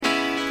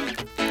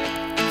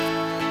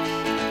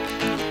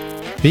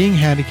Being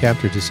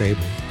handicapped or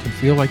disabled can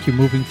feel like you're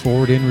moving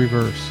forward in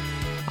reverse.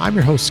 I'm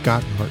your host,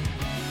 Scott Norton.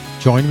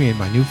 Join me and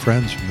my new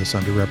friends from this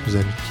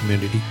underrepresented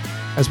community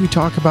as we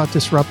talk about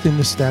disrupting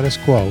the status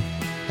quo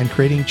and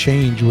creating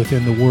change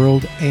within the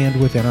world and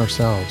within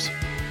ourselves.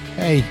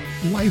 Hey,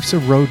 life's a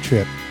road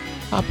trip.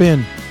 Hop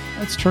in.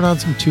 Let's turn on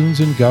some tunes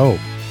and go.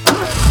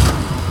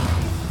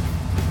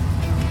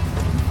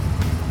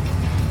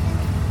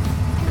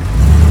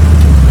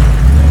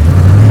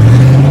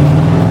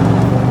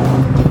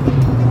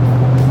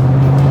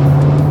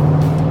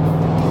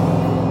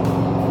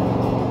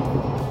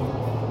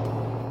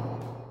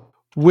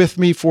 With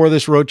me for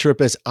this road trip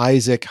is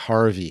Isaac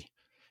Harvey.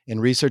 In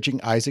researching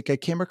Isaac, I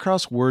came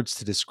across words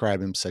to describe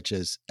him such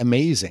as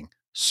amazing,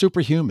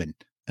 superhuman,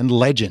 and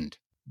legend.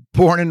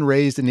 Born and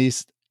raised in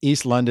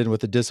East London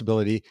with a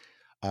disability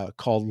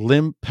called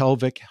limb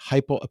pelvic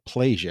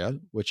hypoplasia,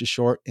 which is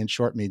short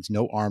means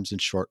no arms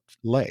and short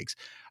legs.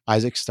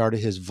 Isaac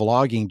started his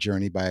vlogging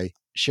journey by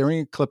sharing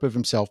a clip of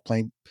himself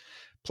playing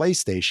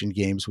PlayStation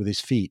games with his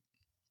feet.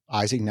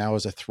 Isaac now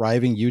has a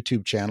thriving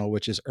YouTube channel,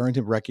 which has earned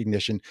him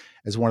recognition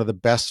as one of the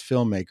best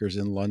filmmakers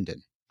in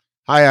London.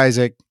 Hi,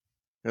 Isaac.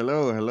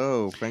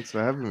 Hello. Thanks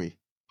for having me.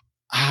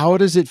 How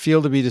does it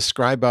feel to be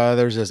described by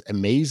others as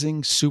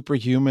amazing,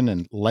 superhuman,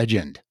 and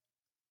legend?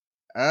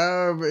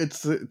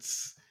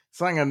 It's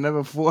something I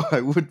never thought I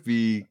would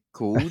be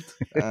called.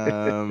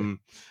 And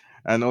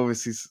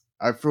obviously,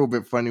 I feel a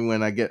bit funny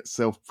when I get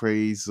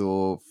self-praise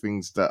or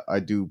things that I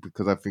do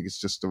because I think it's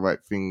just the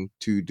right thing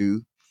to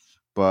do.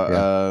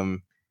 But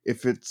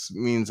if it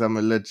means I'm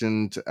a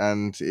legend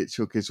and it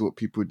showcases what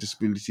people with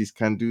disabilities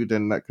can do,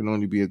 then that can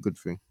only be a good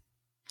thing.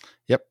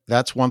 Yep,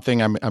 that's one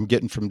thing I'm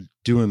getting from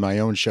doing my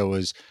own show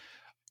is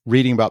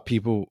reading about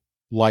people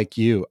like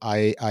you.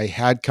 I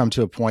had come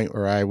to a point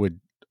where I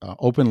would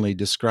openly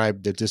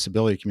describe the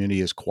disability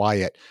community as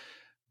quiet,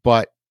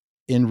 but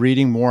in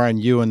reading more on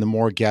you and the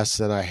more guests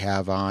that I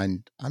have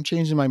on, I'm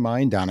changing my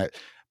mind on it.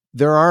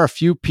 There are a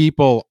few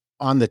people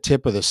on the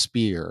tip of the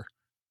spear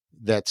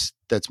that's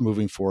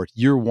moving forward.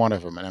 You're one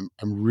of them, and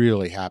I'm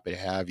really happy to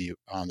have you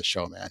on the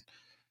show, man.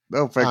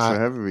 No, thanks for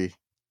having me.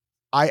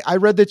 I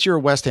read that you're a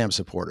West Ham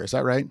supporter. Is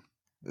that right?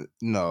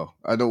 No,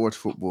 I don't watch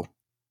football.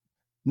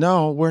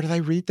 No, where did I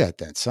read that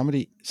then?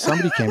 Somebody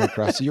came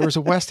across you as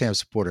a West Ham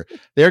supporter.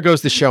 There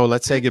goes the show.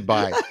 Let's say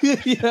goodbye.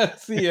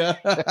 Yes, yeah.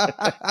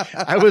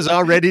 I was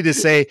all ready to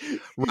say,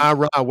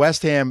 rah,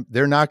 West Ham,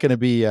 they're not going to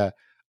be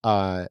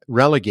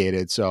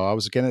relegated. So I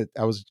was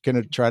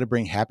gonna try to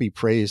bring happy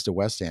praise to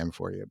West Ham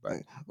for you. But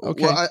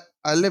okay. Well,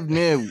 I live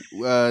near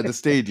the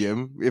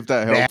stadium, if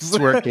that helps. That's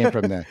where it came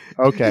from then.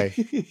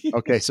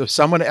 Okay. So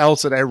someone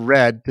else that I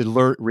read to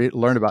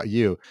learn about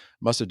you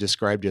must have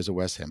described you as a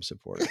West Ham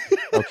supporter.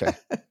 Okay.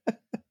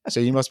 So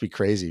you must be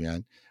crazy,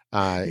 man.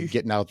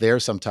 Getting out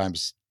there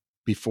sometimes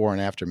before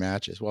and after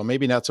matches. Well,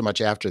 maybe not so much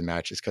after the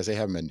matches because they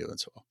haven't been doing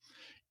so well.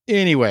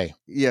 Anyway.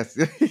 Yes.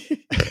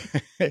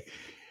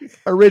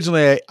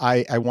 Originally,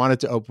 I wanted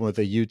to open with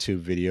a YouTube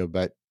video,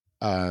 but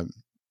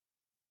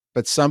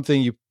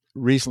something you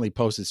recently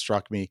posted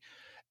struck me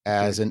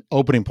as an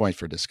opening point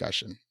for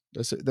discussion.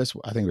 This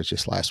I think it was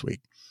just last week,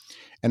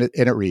 and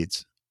it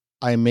reads,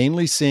 "I am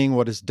mainly seeing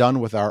what is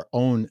done with our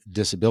own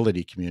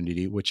disability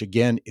community, which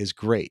again is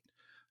great,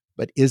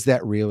 but is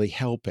that really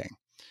helping?"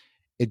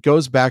 It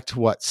goes back to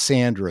what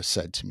Sandra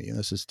said to me, and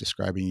this is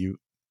describing you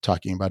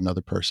talking about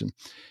another person.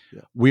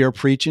 Yeah. We are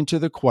preaching to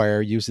the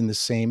choir using the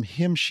same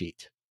hymn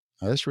sheet.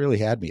 Now, this really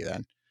had me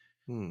then.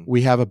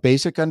 We have a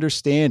basic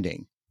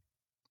understanding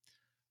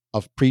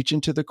of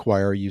preaching to the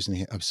choir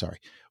using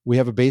we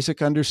have a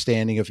basic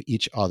understanding of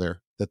each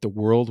other that the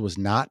world was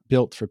not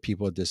built for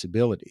people with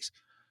disabilities.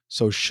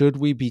 So should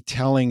we be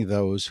telling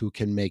those who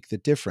can make the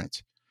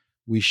difference?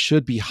 We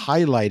should be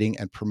highlighting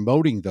and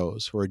promoting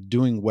those who are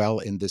doing well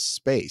in this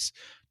space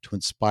to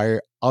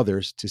inspire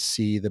others to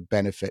see the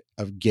benefit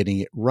of getting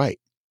it right.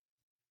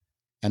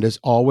 And as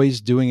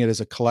always, doing it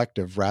as a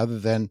collective rather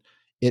than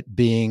it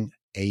being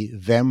a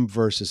them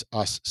versus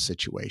us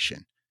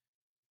situation.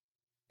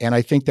 And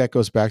I think that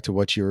goes back to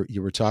what you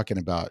were talking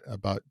about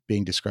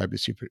being described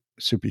as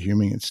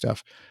superhuman and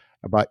stuff.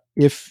 About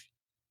if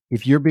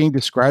you're being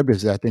described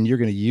as that, then you're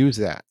going to use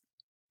that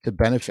to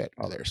benefit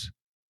others.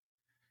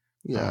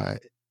 Yeah,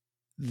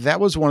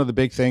 that was one of the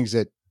big things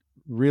that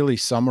really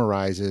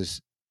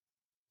summarizes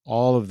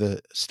all of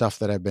the stuff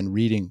that I've been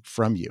reading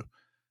from you.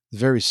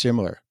 Very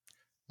similar.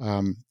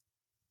 What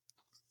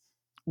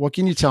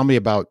can you tell me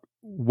about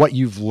what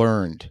you've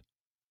learned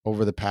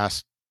over the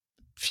past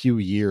few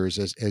years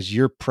as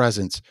your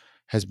presence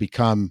has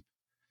become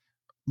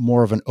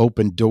more of an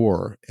open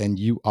door and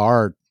you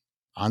are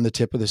on the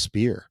tip of the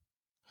spear?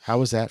 How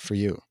was that for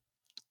you?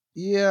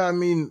 Yeah, I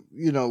mean,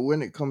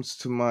 when it comes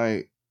to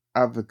my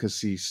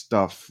advocacy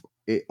stuff,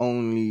 I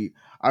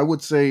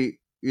would say,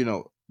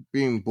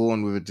 being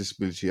born with a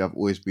disability, I've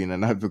always been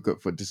an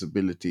advocate for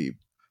disability.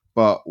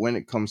 But when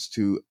it comes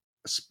to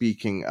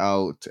speaking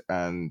out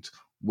and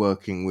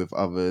working with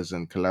others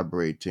and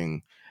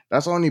collaborating,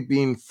 that's only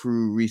been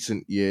through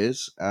recent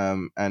years.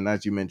 And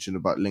as you mentioned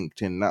about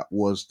LinkedIn, that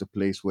was the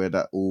place where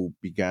that all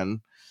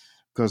began.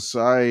 Because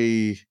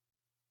I'd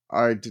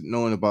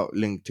known about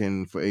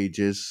LinkedIn for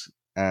ages,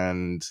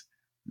 and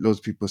loads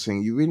of people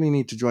saying you really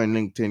need to join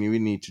LinkedIn. You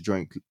really need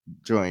to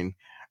join.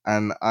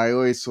 And I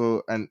always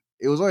saw, and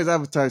it was always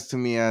advertised to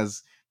me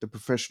as the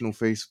professional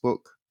Facebook.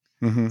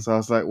 Hmm. So I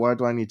was like, why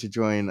do I need to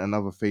join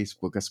another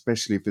Facebook,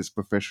 especially if it's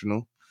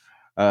professional?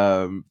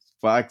 So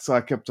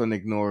I kept on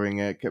ignoring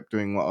it, kept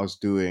doing what I was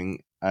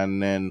doing,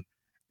 and then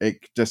it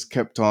just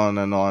kept on,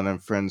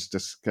 and friends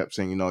just kept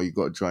saying, you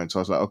got to join. So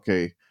I was like,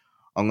 okay,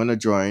 I'm gonna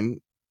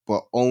join,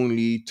 but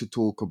only to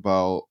talk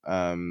about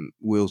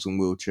wheels and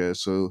wheelchairs.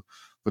 So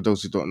for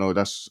those who don't know,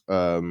 that's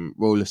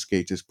roller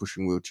skaters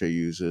pushing wheelchair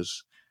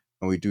users,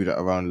 and we do that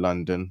around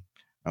London,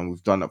 and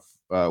we've done it.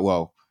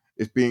 Well,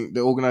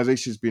 the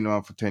organization's been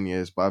around for 10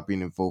 years, but I've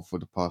been involved for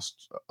the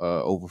past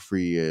over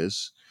 3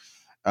 years.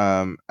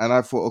 And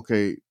I thought,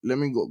 okay, let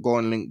me go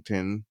on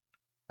LinkedIn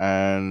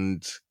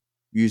and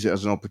use it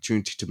as an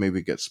opportunity to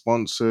maybe get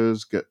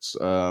sponsors, get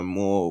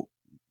more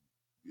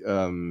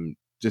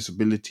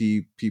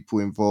disability people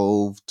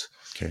involved,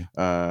 Okay.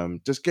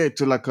 just get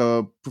to like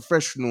a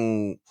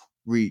professional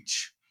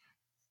reach.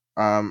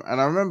 And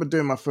I remember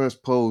doing my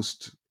first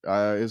post.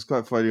 It's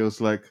quite funny. It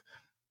was like,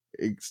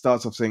 it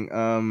starts off saying,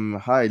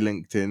 "Hi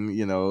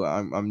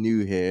LinkedIn, I'm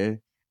new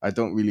here. I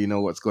don't really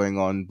know what's going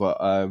on, but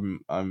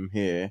I'm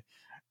here."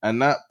 And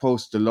that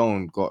post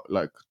alone got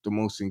like the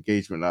most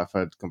engagement I've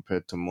had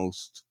compared to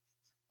most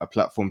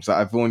platforms that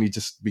I've only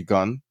just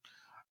begun.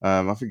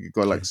 I think it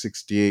got like Okay.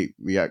 68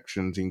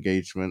 reactions,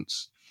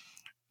 engagements.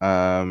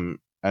 And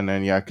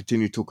then I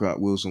continued talking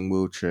about wheels and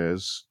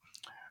wheelchairs.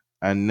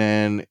 And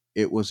then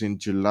it was in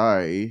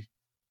July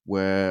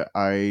where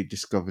I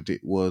discovered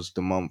it was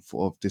the month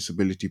of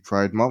Disability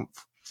Pride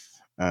Month.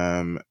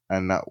 And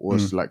that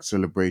was Mm. like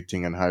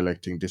celebrating and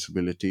highlighting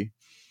disability.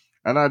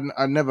 And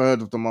I'd never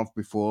heard of the month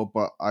before,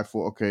 but I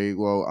thought, okay,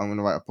 well, I'm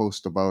gonna write a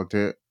post about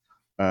it.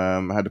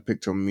 I had a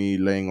picture of me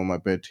laying on my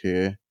bed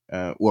here,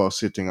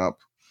 sitting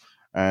up,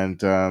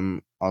 and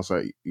I was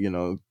like,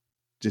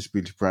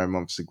 Disability Pride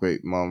Month is a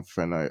great month,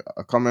 and I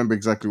can't remember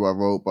exactly what I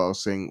wrote, but I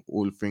was saying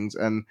all the things,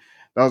 and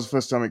that was the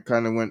first time it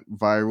kind of went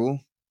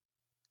viral.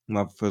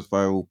 My first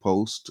viral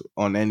post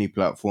on any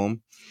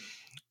platform,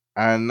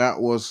 and that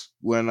was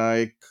when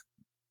I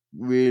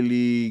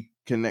really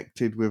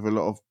connected with a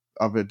lot of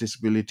other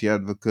disability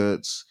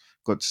advocates,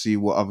 got to see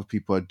what other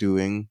people are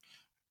doing.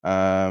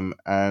 And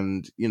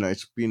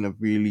it's been a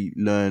really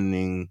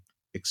learning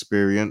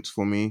experience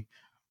for me.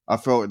 I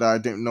felt that I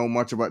didn't know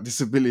much about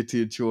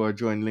disability until I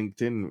joined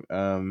LinkedIn.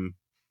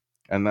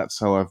 And that's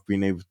how I've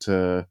been able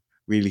to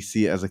really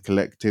see it as a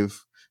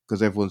collective,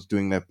 because everyone's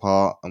doing their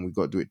part and we've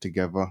got to do it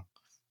together.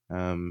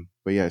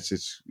 But yeah,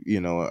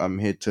 I'm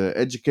here to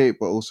educate,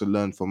 but also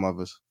learn from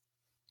others.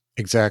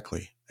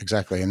 Exactly.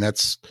 Exactly. And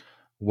that's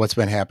what's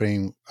been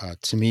happening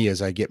to me as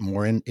I get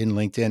more in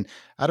LinkedIn.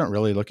 I don't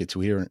really look at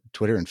Twitter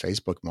and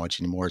Facebook much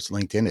anymore. It's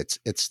LinkedIn.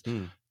 It's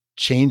Hmm.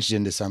 changed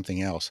into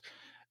something else.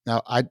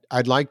 Now,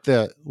 I'd like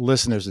the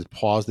listeners to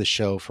pause the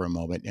show for a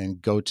moment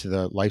and go to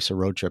the Life's a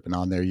Road Trip, and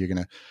on there you're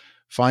going to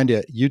find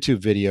a YouTube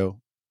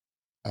video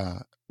uh,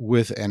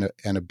 with and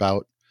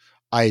about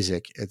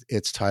Isaac.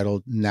 It's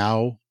titled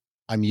 "Now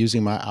I'm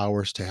Using My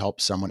Hours to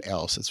Help Someone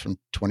Else." It's from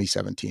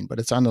 2017, but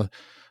it's on the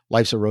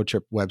Life's a Road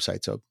Trip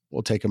website. So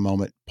we'll take a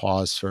moment,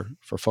 pause for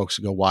folks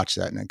to go watch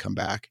that, and then come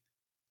back.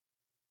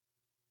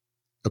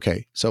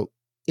 Okay, so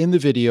in the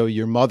video,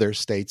 your mother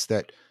states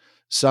that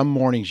some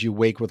mornings you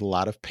wake with a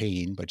lot of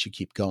pain, but you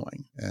keep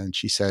going. And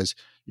she says,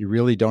 "You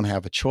really don't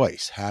have a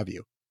choice, have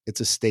you?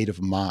 It's a state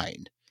of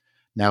mind."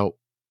 Now,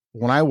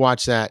 when I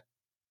watched that,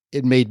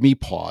 it made me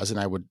pause, and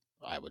I would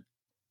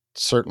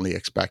certainly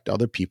expect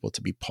other people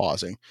to be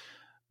pausing,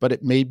 but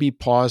it made me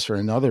pause for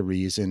another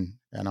reason.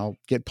 And I'll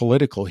get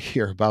political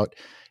here about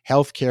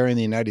healthcare in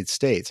the United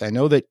States. I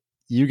know that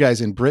you guys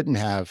in Britain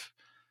have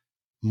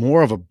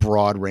more of a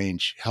broad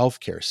range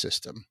healthcare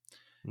system.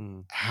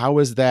 Hmm. How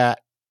has that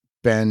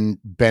been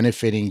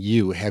benefiting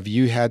you? Have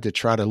you had to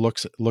try to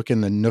look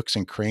in the nooks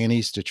and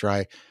crannies to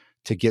try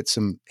to get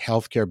some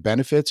healthcare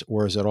benefits,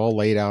 or is it all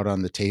laid out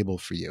on the table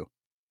for you?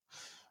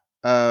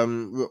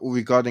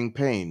 Regarding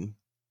pain.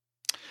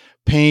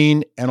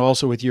 Pain, and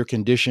also with your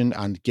condition,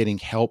 on getting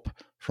help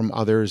from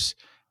others.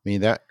 I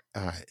mean,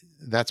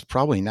 that's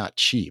probably not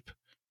cheap.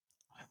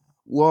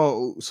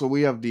 Well, so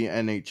we have the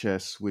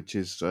NHS, which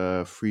is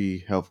a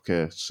free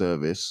healthcare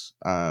service,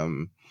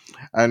 and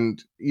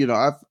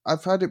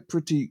I've had it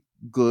pretty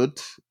good.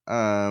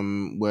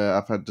 Where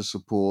I've had the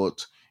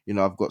support.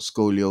 I've got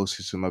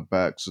scoliosis in my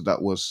back, so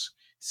that was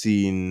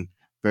seen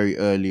very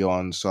early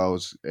on. So I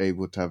was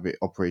able to have it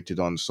operated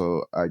on,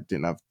 so I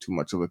didn't have too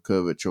much of a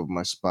curvature of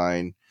my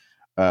spine.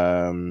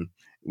 Um,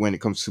 when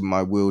it comes to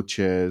my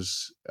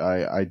wheelchairs,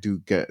 I do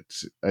get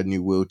a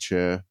new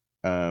wheelchair.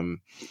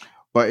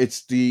 But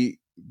it's the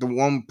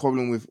one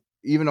problem with,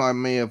 even though I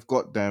may have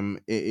got them,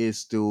 it is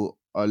still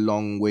a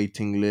long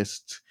waiting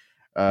list.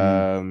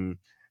 Mm. Um,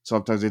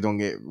 sometimes they don't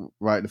get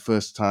right the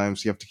first time,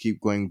 so you have to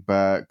keep going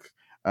back.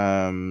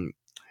 Um,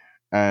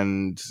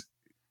 and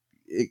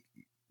it,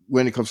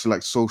 when it comes to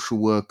like social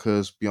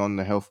workers beyond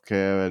the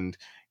healthcare and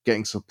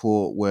getting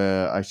support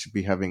where I should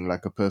be having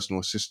like a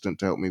personal assistant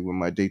to help me with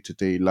my day to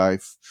day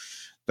life,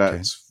 Okay.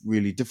 that's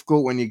really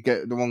difficult when you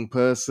get the wrong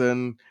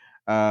person.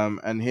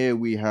 And here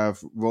we have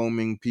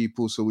roaming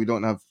people, so we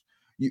don't have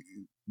you.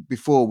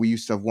 Before we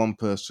used to have one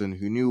person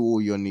who knew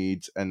all your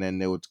needs, and then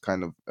they would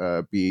kind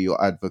of be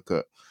your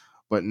advocate.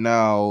 But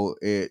now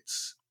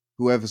it's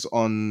whoever's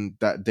on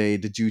that day,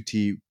 the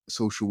duty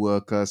social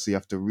worker. So you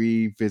have to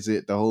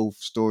revisit the whole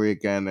story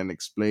again and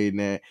explain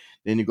it.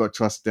 Then you got to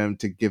trust them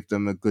to give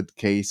them a good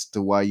case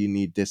to why you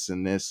need this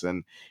and this.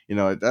 And,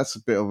 that's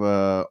a bit of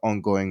a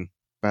ongoing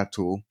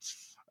battle.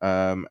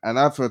 And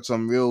I've heard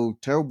some real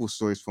terrible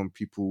stories from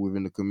people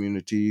within the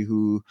community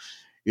who,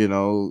 you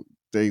know,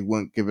 they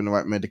weren't given the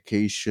right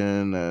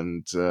medication,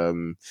 and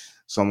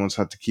someone's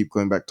had to keep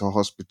going back to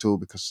hospital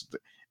because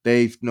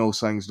they know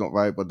something's not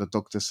right, but the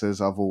doctor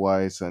says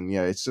otherwise. And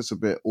yeah, it's just a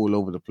bit all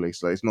over the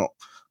place. Like, it's not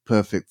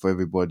perfect for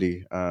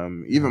everybody.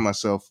 Even Yeah.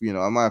 myself,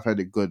 I might have had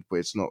it good, but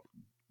it's not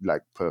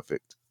like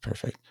perfect.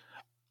 Perfect.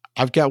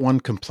 I've got one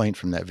complaint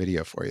from that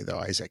video for you, though,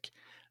 Isaac.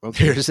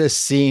 Okay. There's a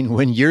scene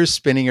when you're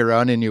spinning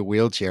around in your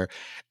wheelchair,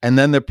 and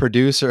then the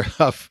producer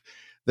of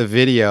the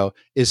video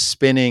is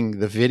spinning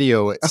the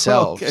video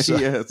itself. Okay. So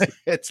Yes.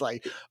 it's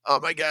like, oh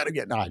my God,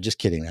 again. No, just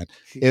kidding, man.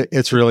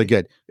 It's really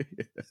good.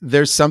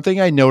 There's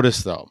something I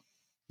noticed, though,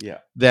 Yeah.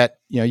 that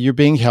you're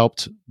being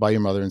helped by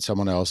your mother and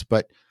someone else,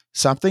 but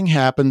something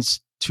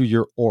happens to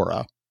your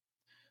aura.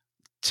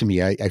 To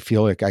me, I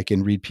feel like I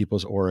can read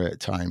people's aura at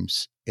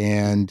times.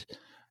 And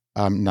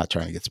I'm not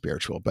trying to get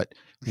spiritual, but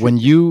when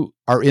you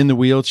are in the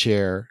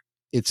wheelchair,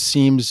 it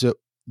seems that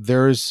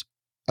there's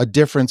a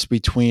difference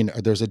between,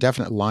 or there's a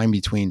definite line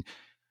between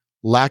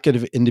lack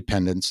of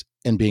independence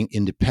and being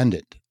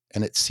independent.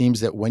 And it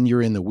seems that when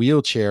you're in the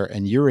wheelchair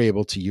and you're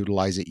able to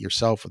utilize it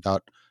yourself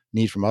without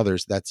need from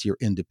others, that's your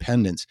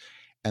independence.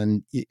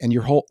 And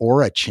your whole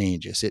aura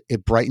changes.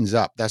 It brightens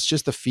up. That's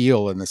just the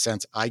feel and the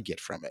sense I get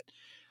from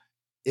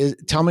it.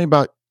 Tell me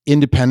about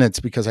independence,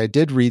 because I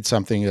did read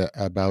something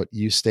about,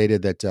 you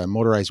stated that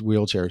motorized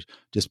wheelchairs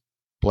just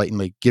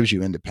blatantly gives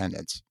you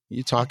independence.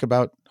 You talk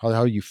about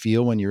how you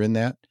feel when you're in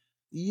that.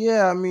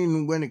 Yeah, I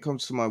mean, when it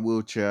comes to my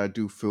wheelchair, I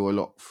do feel a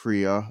lot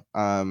freer.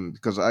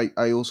 Because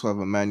I also have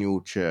a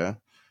manual chair,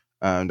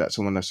 that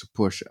someone has to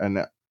push, and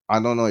I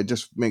don't know, it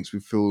just makes me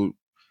feel,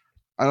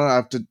 I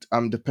don't know,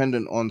 I'm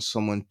dependent on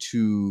someone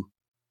to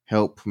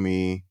help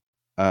me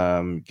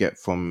get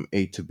from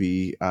A to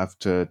B. I have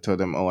to tell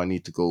them, oh, I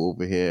need to go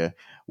over here.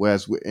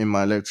 Whereas in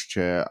my electric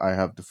chair, I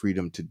have the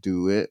freedom to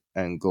do it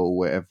and go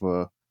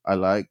wherever I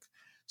like.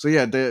 So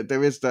yeah,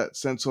 there is that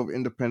sense of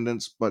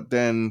independence, but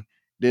then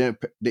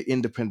the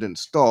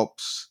independence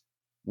stops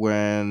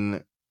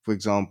when, for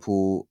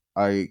example,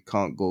 I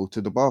can't go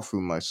to the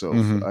bathroom myself.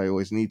 Mm-hmm. I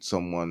always need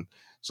someone.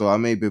 So I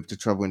may be able to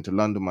travel into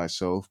London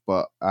myself,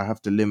 but I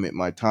have to limit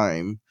my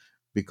time,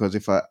 because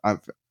if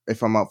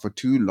I'm out for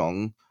too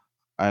long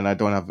and I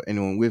don't have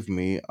anyone with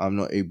me, I'm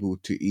not able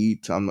to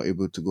eat. I'm not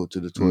able to go to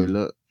the Mm,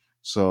 toilet.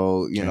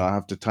 So okay. I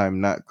have to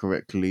time that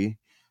correctly.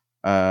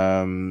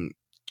 Um,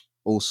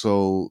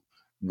 Also,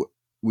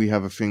 we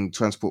have a thing,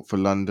 Transport for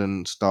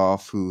London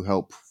staff who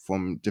help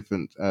from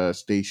different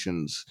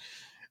stations.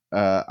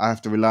 I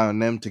have to rely on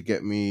them to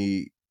get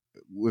me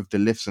with the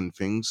lifts and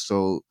things.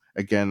 So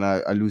again,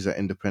 I lose that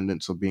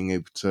independence of being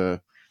able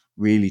to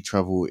really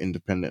travel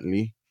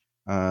independently.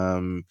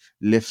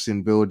 Lifts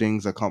in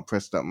buildings, I can't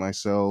press that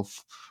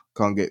myself.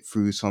 Can't get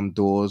through some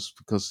doors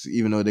because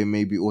even though they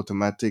may be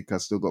automatic, I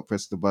still got to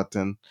press the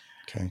button.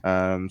 Okay.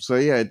 So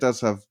yeah, it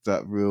does have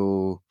that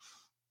real.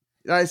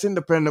 Yeah, it's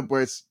independent, but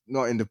it's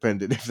not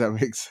independent. If that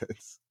makes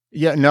sense.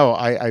 Yeah, no,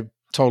 I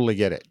totally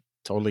get it.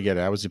 Totally get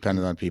it. I was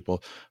dependent on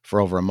people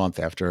for over a month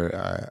after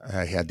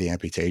I had the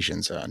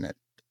amputations on it.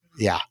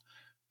 Yeah,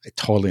 I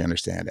totally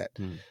understand it.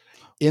 Mm.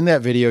 In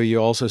that video,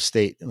 you also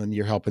state when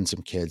you're helping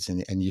some kids,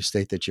 and you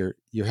state that you're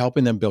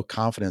helping them build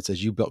confidence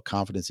as you built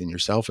confidence in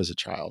yourself as a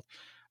child.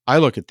 I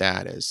look at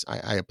that as,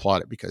 I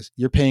applaud it, because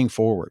you're paying it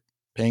forward,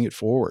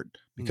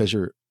 because Mm.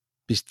 you're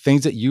these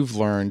things that you've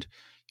learned.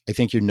 I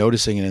think you're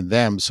noticing it in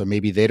them, so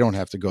maybe they don't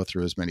have to go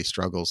through as many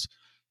struggles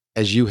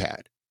as you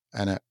had.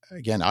 And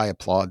again, I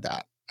applaud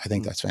that. I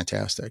think Mm. that's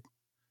fantastic.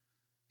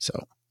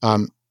 So,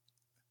 um,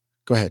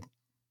 go ahead.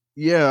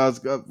 Yeah,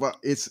 but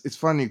it's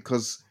funny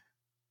because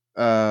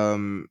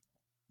um,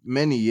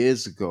 many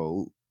years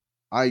ago,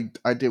 I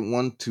didn't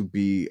want to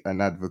be an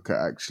advocate.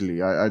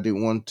 Actually, I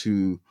didn't want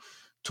to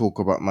talk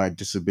about my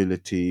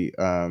disability,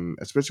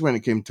 especially when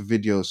it came to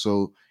video.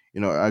 So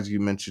as you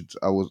mentioned,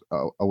 I was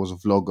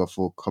a vlogger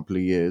for a couple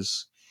of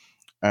years,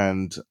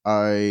 and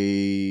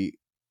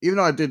even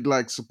though I did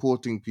like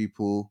supporting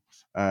people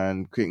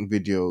and creating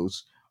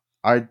videos,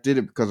 I did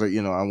it because I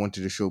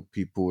wanted to show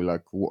people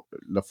like what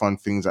the fun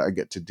things that I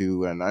get to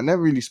do, and I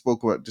never really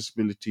spoke about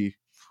disability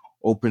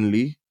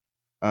openly.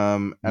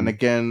 And Mm,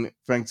 again,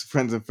 thanks to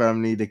friends and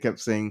family, they kept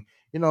saying,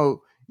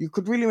 you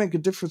could really make a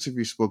difference if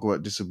you spoke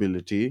about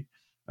disability.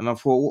 And I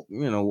thought,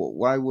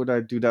 why would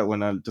I do that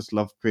when I just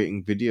love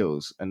creating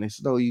videos? And they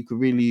said, oh, you could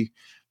really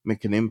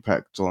make an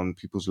impact on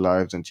people's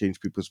lives and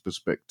change people's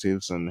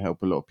perspectives and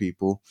help a lot of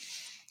people.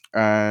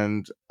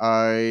 And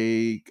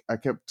I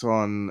kept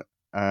on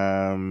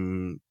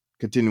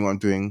continuing what I'm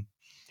doing.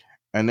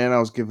 And then I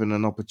was given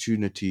an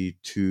opportunity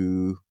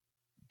to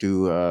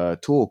do a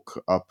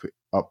talk up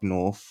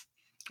north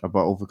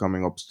about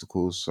overcoming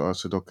obstacles. So I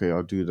said, okay,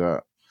 I'll do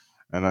that.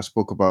 And I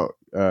spoke about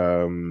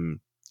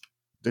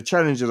the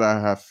challenges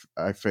I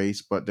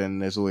face, but then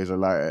there's always a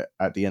light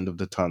at the end of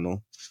the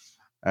tunnel.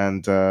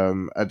 And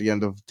at the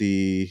end of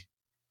the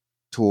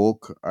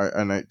talk,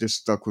 it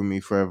just stuck with me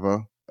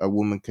forever. A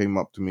woman came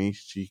up to me.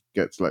 She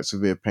gets like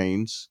severe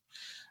pains,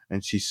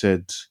 and she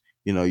said,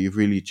 you've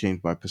really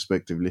changed my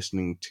perspective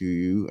listening to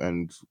you.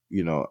 And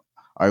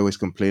I always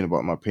complain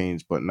about my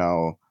pains, but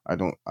now I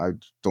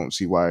don't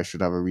see why I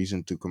should have a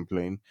reason to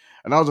complain.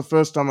 And that was the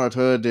first time I'd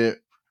heard it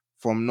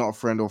from not a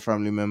friend or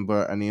family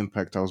member, and the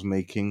impact I was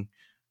making.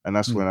 And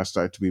that's when I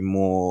started to be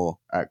more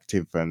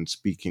active and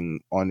speaking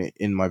on it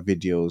in my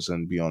videos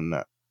and beyond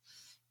that.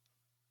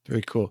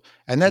 Very cool.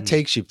 And that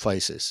takes you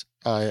places.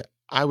 I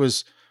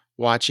was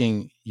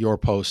watching your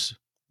posts.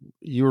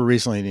 You were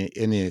recently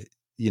in the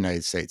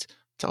United States.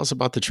 Tell us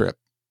about the trip.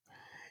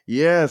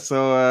 Yeah,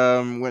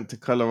 so went to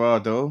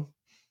Colorado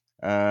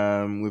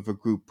with a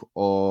group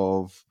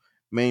of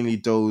mainly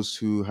those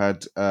who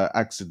had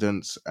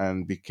accidents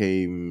and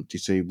became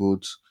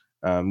disabled,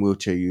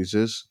 wheelchair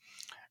users.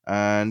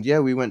 And yeah,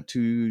 we went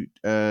to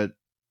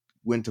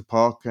Winter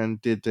Park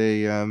and did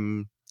a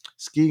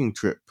skiing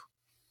trip,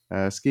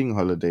 skiing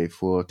holiday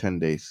for 10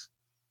 days.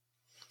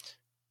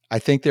 I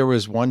think there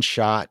was one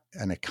shot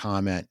and a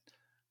comment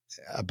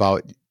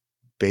about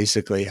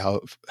basically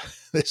how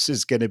this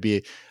is going to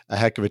be a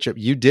heck of a trip.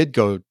 You did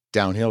go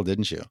downhill,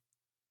 didn't you?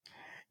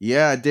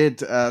 Yeah, I did.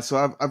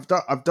 So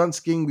I've done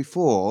skiing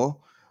before,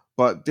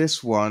 but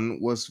this one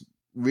was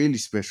really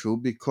special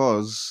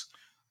because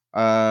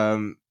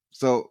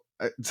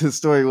the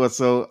story was,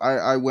 so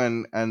I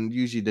went, and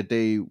usually the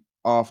day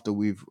after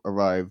we've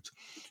arrived,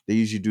 they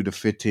usually do the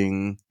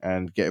fitting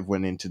and get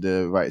everyone into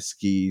the right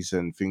skis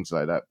and things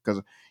like that,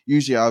 because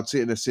usually I would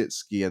sit in a sit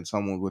ski and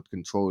someone would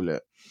control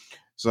it.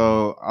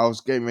 So I was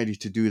getting ready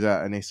to do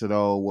that, and they said,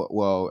 "Oh,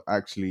 well,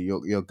 actually,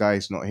 your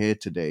guy's not here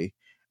today.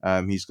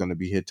 He's going to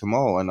be here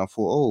tomorrow." And I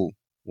thought, "Oh,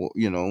 well,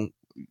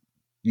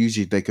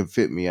 usually they can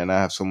fit me, and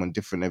I have someone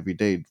different every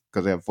day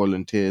because they have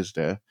volunteers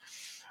there."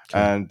 Okay.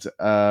 And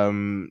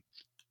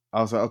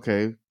I was like,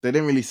 okay. They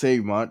didn't really say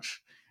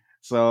much,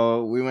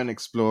 so we went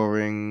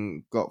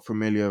exploring, got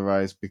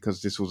familiarized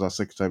because this was our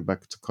second time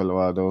back to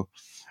Colorado.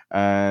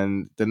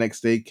 And the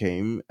next day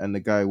came, and the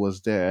guy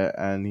was there,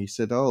 and he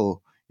said,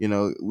 "Oh,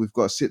 we've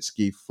got a sit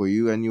ski for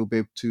you, and you'll be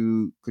able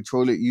to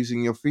control it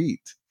using your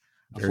feet."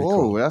 I Very thought,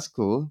 cool. "Oh, that's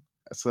cool."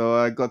 So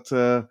I got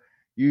to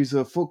use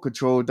a foot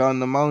control down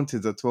the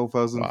mountains at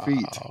 12,000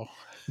 feet. Wow.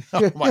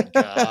 Oh my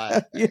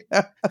God.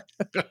 Yeah.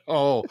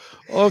 Oh,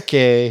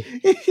 okay.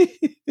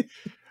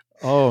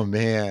 Oh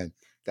man.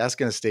 That's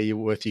going to stay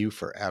with you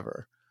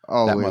forever. That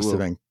Oh, it must have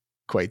will. been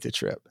quite the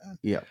trip.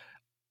 Yeah.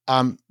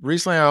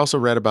 Recently I also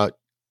read about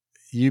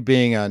you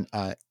being on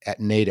at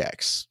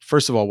NADEX.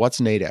 First of all, what's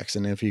NADEX?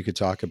 And if you could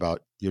talk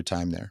about your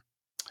time there.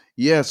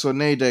 Yeah, so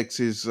NADEX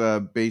is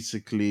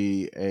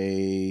basically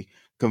a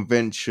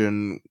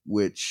convention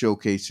which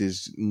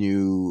showcases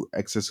new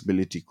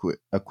accessibility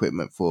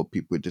equipment for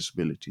people with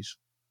disabilities,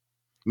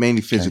 mainly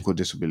Okay. physical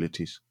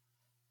disabilities.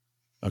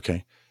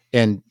 Okay.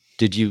 And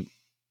did you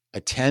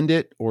attend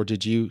it or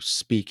did you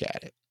speak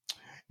at it?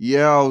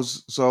 Yeah,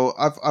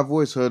 I've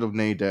always heard of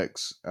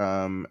NADEX,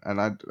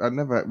 and I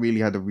never really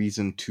had a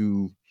reason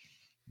to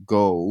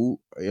go,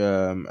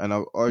 and I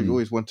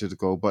always wanted to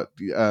go, but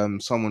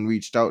someone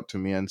reached out to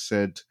me and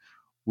said,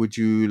 "Would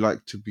you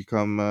like to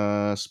become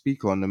a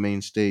speaker on the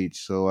main stage?"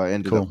 So I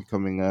ended up Cool.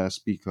 becoming a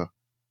speaker.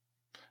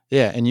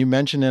 Yeah. And you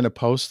mentioned in a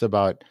post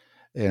about,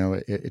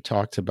 it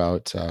talked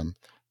about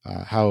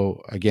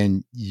how,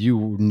 again,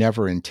 you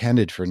never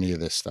intended for any of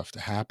this stuff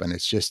to happen.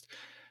 It's just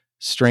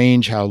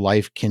strange how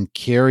life can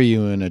carry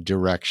you in a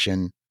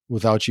direction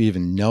without you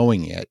even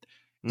knowing it.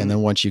 And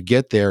then once you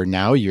get there,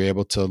 now you're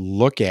able to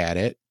look at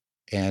it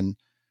and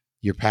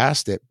you're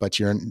past it, but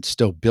you're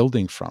still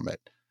building from it.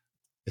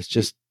 It's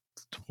just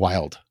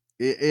wild.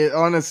 It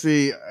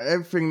honestly,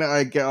 everything that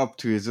I get up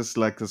to is just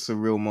like a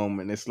surreal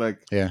moment. It's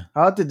like, Yeah.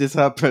 how did this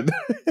happen?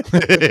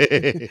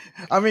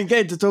 I mean,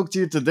 getting to talk to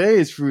you today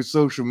is through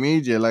social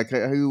media. Like,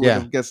 who would Yeah.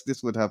 have guessed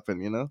this would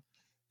happen?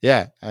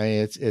 Yeah. I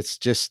mean, it's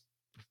just,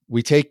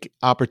 we take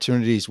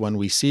opportunities when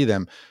we see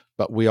them,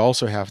 but we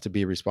also have to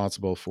be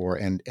responsible for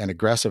and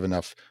aggressive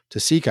enough to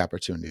seek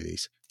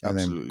opportunities and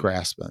then Absolutely.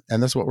 grasp it.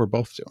 And that's what we're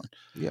both doing.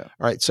 Yeah.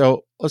 All right.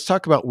 So let's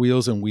talk about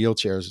Wheels and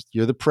Wheelchairs.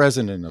 You're the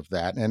president of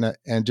that.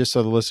 And just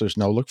so the listeners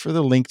know, look for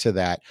the link to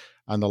that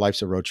on the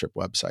Life's a Road Trip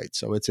website.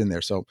 So it's in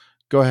there. So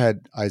go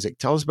ahead, Isaac.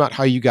 Tell us about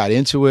how you got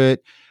into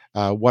it,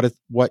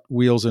 what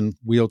Wheels and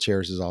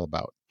Wheelchairs is all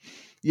about.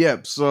 Yeah.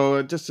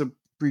 So just a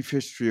brief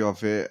history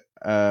of it.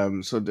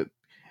 So that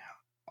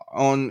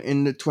on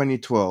in the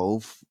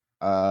 2012,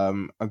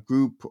 a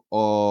group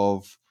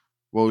of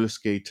roller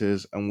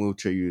skaters and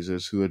wheelchair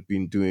users who had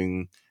been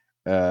doing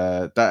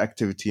that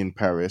activity in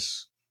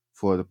Paris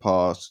for the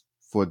past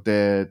for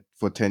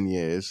 10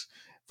 years,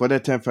 for their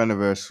 10th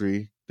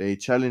anniversary, they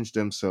challenged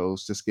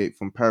themselves to skate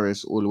from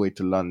Paris all the way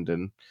to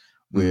London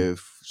Mm,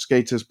 with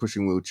skaters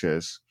pushing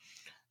wheelchairs.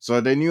 So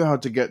they knew how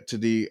to get to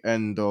the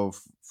end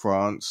of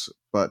France,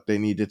 but they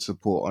needed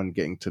support on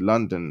getting to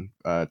London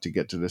to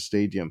get to the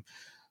stadium.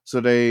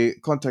 So they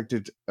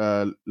contacted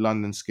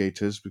London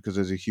skaters because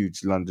there's a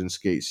huge London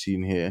skate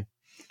scene here,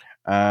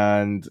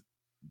 and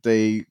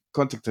they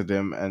contacted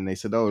them and they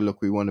said, "Oh,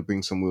 look, we want to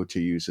bring some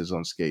wheelchair users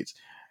on skates,"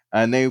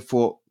 and they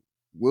thought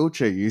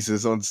wheelchair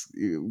users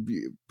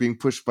being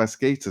pushed by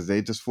skaters.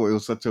 They just thought it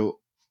was such a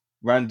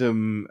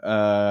random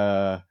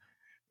uh,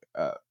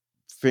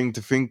 thing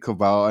to think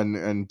about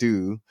and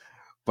do. it's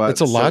But a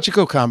so,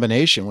 logical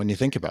combination when you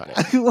think about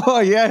it.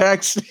 well, yeah,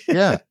 actually,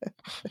 Yeah,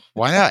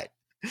 why not?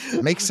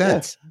 Makes yeah,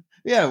 sense.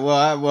 yeah.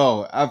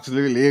 Well,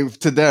 absolutely.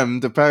 To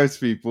them, the Paris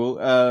people.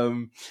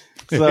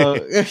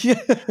 So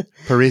yeah,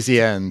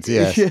 Parisians,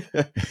 yes.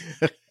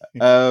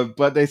 yeah.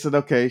 But they said,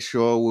 okay,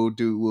 sure,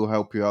 we'll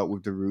help you out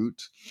with the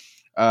route.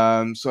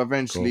 So Cool.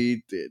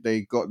 eventually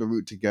they got the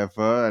route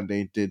together and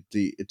they did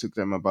it took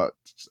them about,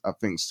 I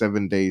think,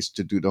 7 days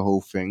to do the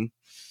whole thing.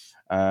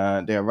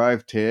 They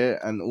arrived here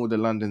and all the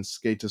London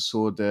skaters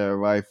saw their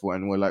arrival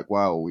and were like,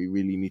 wow, we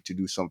really need to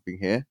do something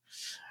here.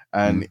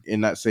 And Mm,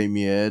 in that same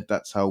year,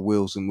 that's how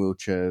Wheels and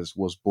Wheelchairs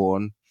was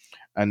born.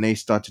 And they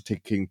started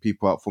taking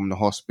people out from the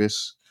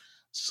hospice.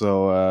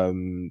 So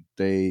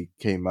they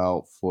came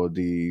out for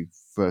the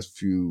first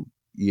few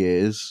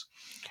years.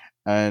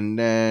 And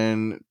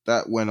then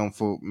that went on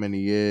for many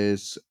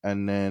years.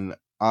 And then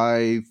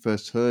I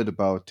first heard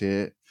about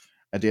it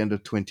at the end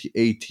of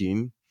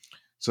 2018.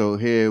 So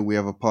here we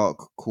have a park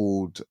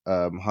called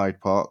Hyde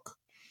Park.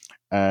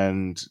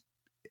 And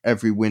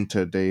every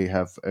winter they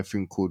have a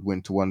thing called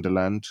Winter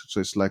Wonderland. So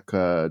it's like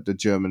the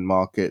German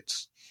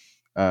markets,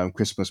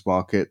 Christmas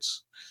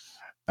markets.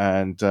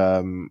 And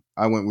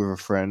I went with a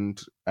friend,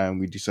 and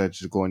we decided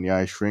to go on the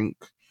ice rink.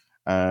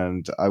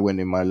 And I went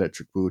in my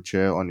electric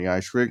wheelchair on the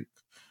ice rink,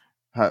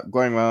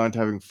 going around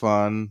having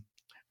fun.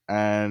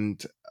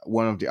 And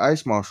one of the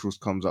ice marshals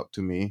comes up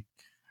to me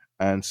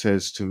and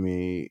says to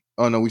me,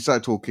 "Oh no!" We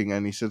started talking,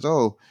 and he says,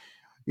 "Oh,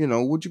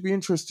 would you be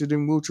interested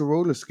in wheelchair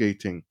roller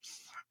skating?"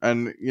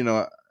 And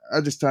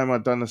at this time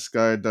I'd done a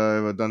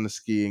skydive, I'd done the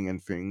skiing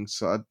and things.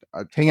 So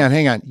hang on,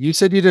 hang on. You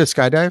said you did a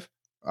skydive?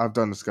 I've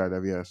done the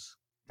skydive, yes.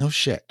 No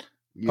shit.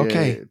 Yeah,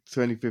 Okay. Okay,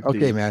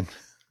 2015. man.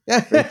 Yeah.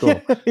 Very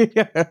cool.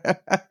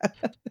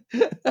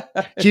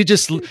 You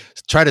just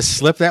try to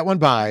slip that one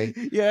by.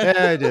 Yeah.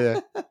 Yeah, I did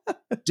it.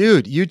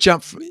 Dude, you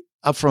jumped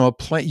up from a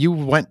plane. You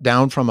went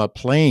down from a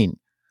plane.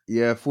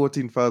 Yeah,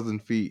 14,000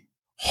 feet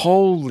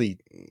Holy.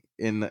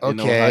 in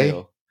Okay.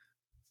 Ohio.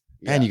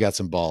 And Yeah. you got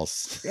some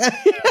balls.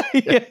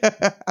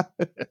 Yeah.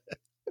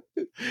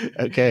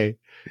 Okay.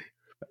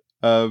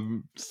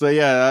 So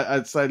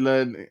yeah,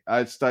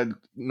 I started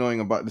knowing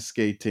about the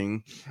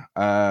skating,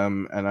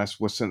 and I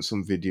was sent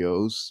some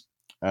videos,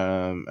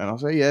 and I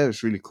was like, yeah,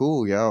 it's really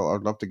cool. Yeah,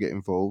 I'd love to get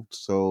involved.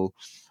 So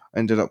I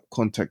ended up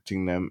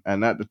contacting them,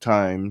 and at the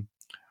time,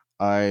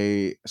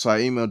 I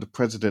emailed the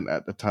president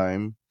at the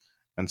time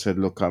and said,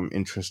 look, I'm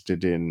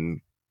interested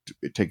in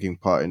taking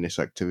part in this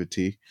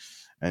activity.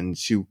 And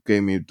she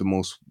gave me the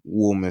most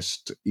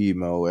warmest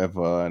email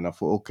ever. And I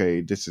thought,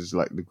 okay, this is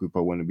like the group I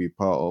want to be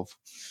part of.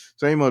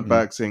 So I emailed Mm.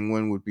 back saying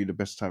when would be the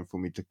best time for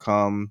me to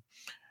come.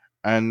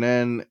 And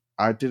then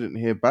I didn't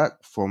hear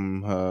back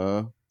from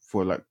her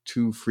for like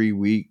 2, 3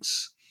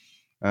 weeks.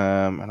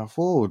 And I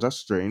thought, oh, that's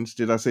strange.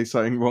 Did I say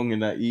something wrong in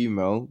that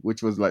email?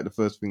 Which was like the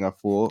first thing I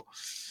thought.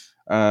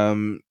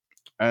 Um,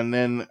 and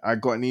then I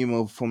got an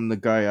email from the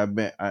guy I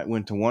met at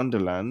Winter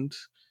Wonderland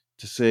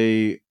to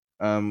say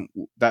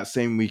that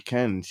same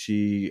weekend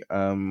she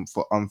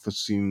for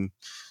unforeseen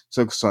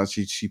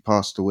circumstances she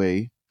passed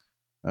away.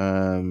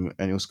 And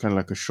it was kind of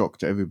like a shock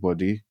to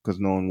everybody because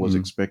no one was Mm.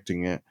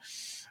 expecting it.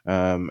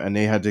 And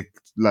they had to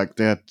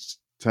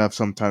have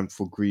some time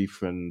for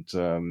grief and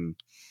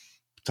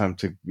time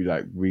to be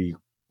like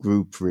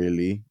regroup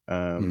really.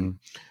 Mm.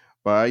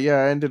 But yeah,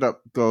 I ended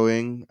up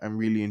going and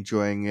really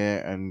enjoying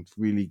it and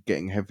really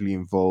getting heavily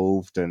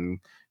involved and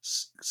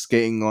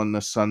skating on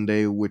a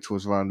Sunday, which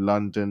was around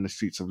London, the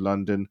streets of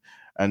London.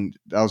 And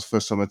that was the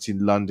first time I'd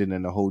seen London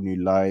in a whole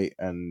new light.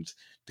 And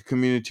the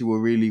community were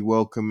really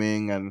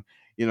welcoming. And,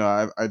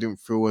 I didn't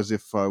feel as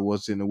if I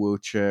was in a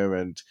wheelchair.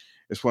 And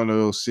it's one of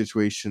those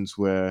situations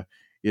where,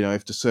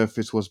 if the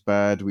surface was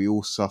bad, we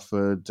all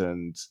suffered.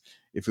 And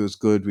if it was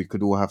good, we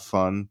could all have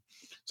fun.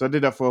 So I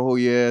did that for a whole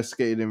year,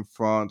 skated in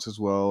France as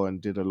well,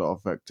 and did a lot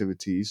of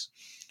activities.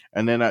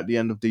 And then at the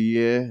end of the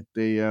year,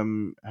 they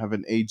have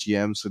an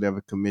AGM, so they have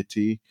a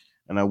committee,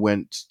 and I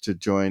went to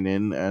join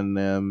in, and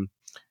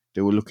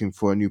they were looking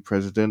for a new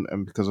president.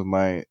 And because of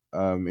my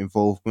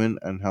involvement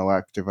and how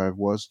active I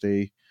was,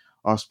 they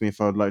asked me if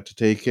I would like to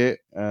take it.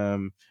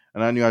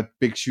 and I knew I had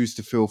big shoes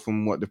to fill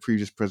from what the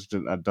previous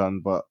president had done,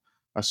 but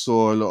I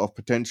saw a lot of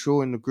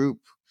potential in the group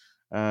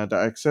that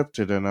I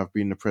accepted, and I've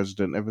been the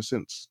president ever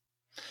since.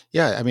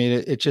 Yeah, I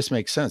mean, it just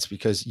makes sense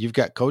because you've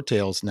got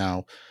coattails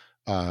now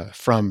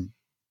from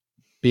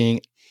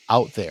being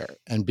out there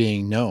and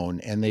being known,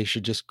 and they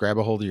should just grab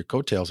a hold of your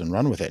coattails and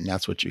run with it. And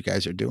that's what you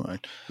guys are doing.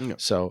 Yeah.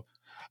 So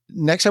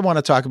next, I want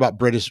to talk about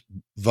British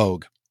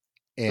Vogue,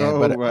 and Oh,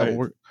 but right.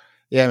 we're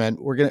yeah, man,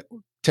 we're gonna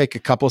take a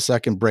couple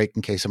second break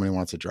in case somebody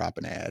wants to drop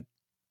an ad.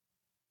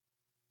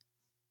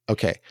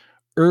 Okay.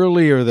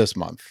 Earlier this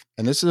month,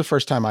 and this is the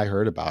first time I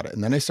heard about it,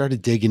 and then I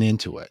started digging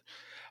into it.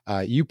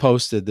 You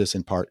posted this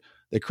in part.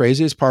 The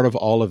craziest part of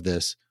all of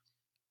this,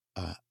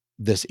 uh,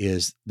 this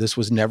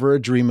was never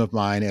a dream of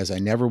mine, as I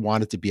never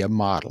wanted to be a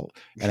model,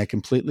 and I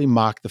completely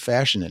mocked the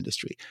fashion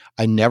industry.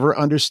 I never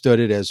understood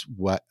it as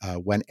what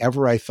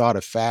whenever I thought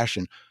of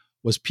fashion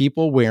was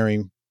people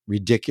wearing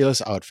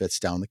ridiculous outfits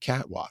down the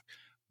catwalk.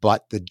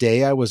 But the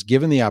day I was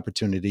given the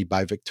opportunity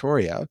by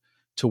Victoria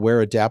to wear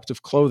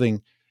adaptive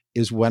clothing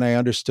is when I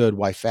understood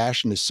why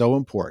fashion is so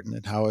important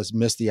and how it's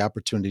missed the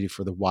opportunity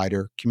for the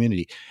wider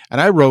community.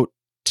 And I wrote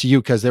to you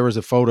because there was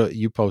a photo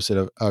you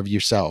posted of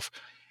yourself,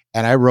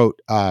 and I wrote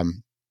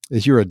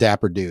that you're a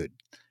dapper dude,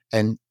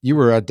 and you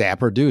were a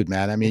dapper dude,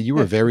 man. I mean, you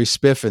were very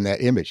spiff in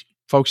that image,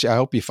 folks. I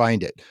hope you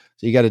find it.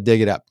 So you got to dig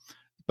it up.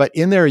 But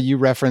in there, you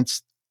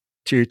referenced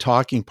to your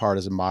talking part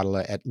as a model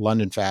at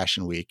London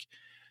Fashion Week,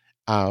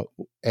 uh,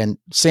 and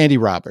Sandy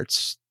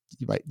Roberts.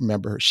 You might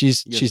remember her.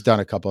 She's Yes. done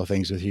a couple of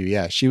things with you.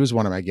 Yeah, she was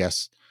one of my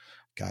guests.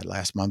 God,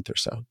 last month or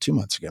so, 2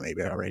 months ago,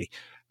 maybe already.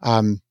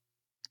 Um,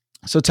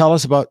 so tell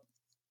us about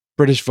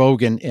British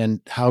Vogue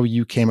and how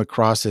you came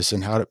across this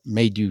and how it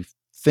made you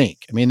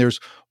think. I mean, there's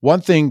one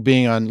thing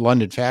being on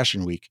London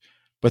Fashion Week,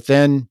 but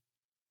then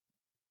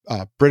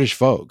British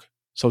Vogue.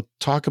 So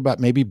talk about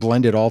maybe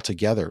blend it all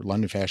together,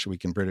 London Fashion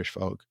Week and British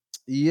Vogue.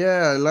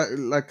 Yeah,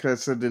 like I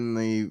said in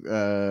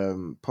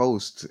the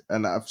post,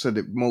 and I've said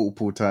it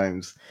multiple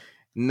times.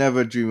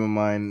 Never dream of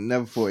mine.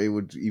 Never thought it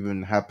would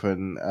even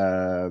happen.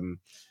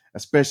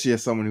 Especially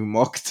as someone who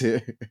mocked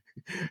it.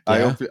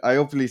 Yeah. I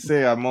openly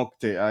say I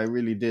mocked it. I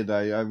really did.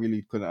 I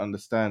really couldn't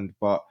understand.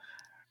 But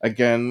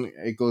again,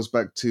 it goes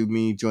back to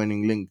me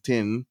joining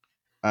LinkedIn.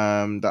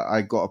 That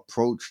I got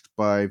approached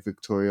by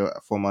Victoria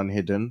from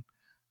Unhidden.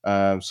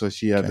 So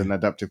she had Okay. an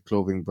adaptive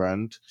clothing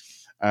brand,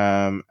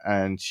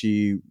 and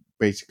she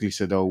basically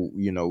said, "Oh,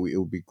 it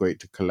would be great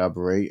to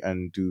collaborate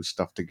and do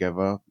stuff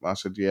together." I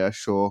said, "Yeah,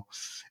 sure."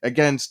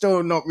 Again,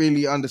 still not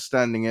really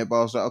understanding it, but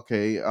I was like,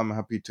 "Okay, I'm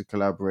happy to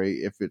collaborate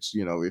if it's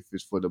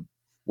for the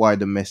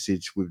wider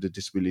message with the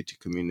disability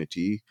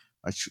community.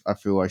 I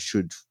feel I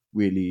should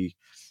really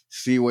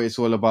see what it's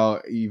all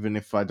about, even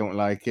if I don't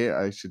like it.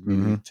 I should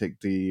really Mm-hmm. take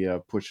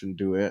the push and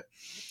do it."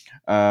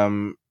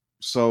 Um,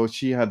 so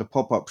she had a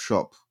pop up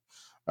shop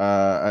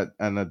at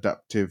an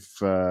adaptive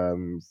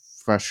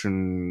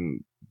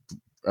fashion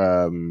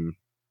um,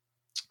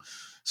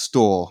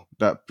 store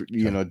that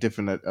Okay.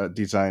 different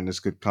designers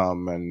could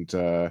come, and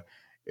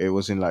it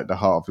was in like the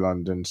heart of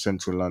London,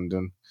 central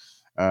London.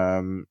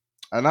 Um,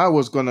 and I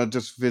was gonna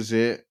just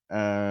visit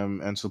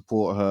and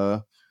support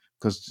her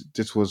because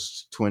this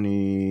was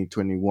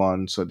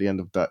 2021, so at the end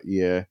of that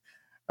year.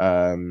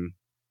 Um,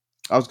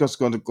 I was just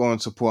going to go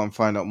and support and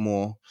find out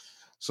more.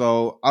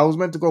 So I was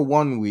meant to go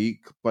 1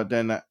 week, but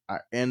then I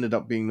ended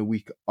up being the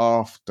week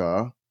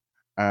after,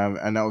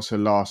 and that was her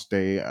last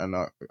day. And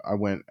I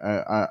went,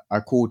 I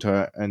called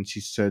her, and she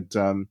said,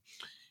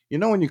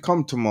 when you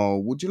come tomorrow,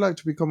 would you like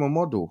to become a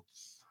model?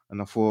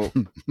 And I thought,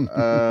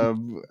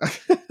 um,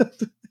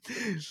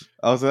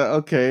 I was like,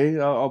 okay,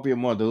 I'll be a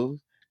model.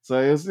 So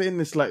it was in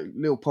this like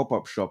little pop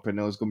up shop, and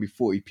there was gonna be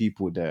 40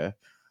 people there.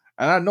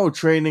 And I had no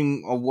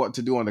training of what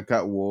to do on the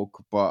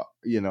catwalk, but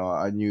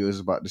I knew it was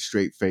about the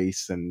straight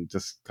face and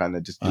just kind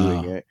of just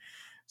doing uh, it.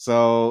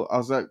 So I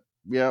was like,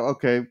 yeah,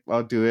 okay,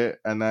 I'll do it.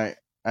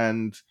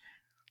 And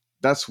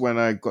that's when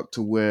I got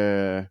to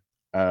wear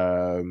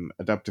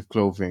adaptive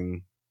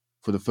clothing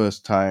for the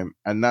first time,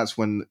 and that's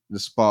when the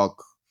spark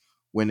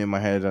went in my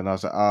head, and I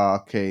was like,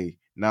 okay,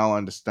 now I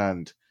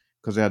understand,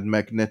 because they had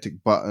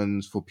magnetic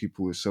buttons for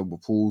people with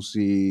cerebral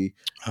palsy,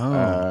 oh,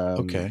 um,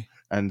 okay.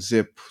 and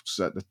zips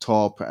at the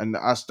top, and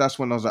that's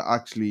when I was like,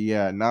 actually,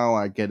 yeah, now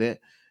I get it,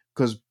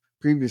 because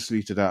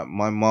previously to that,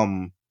 my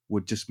mum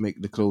would just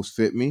make the clothes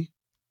fit me,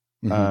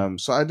 Mm-hmm.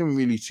 so I didn't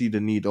really see the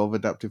need of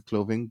adaptive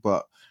clothing,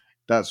 but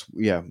that's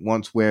yeah.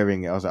 Once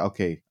wearing it, I was like,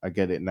 okay, I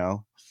get it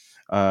now.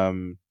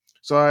 Um,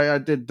 so I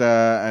did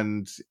that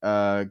and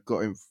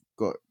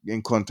got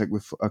in contact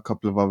with a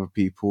couple of other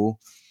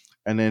people,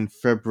 and then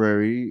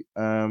February,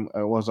 I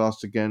was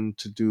asked again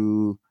to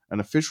do an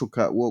official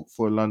catwalk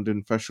for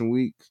London Fashion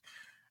Week,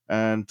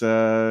 and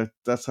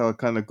that's how I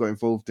kind of got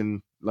involved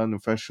in London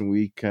Fashion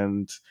Week,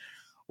 and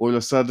all of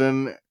a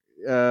sudden,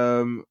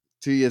 2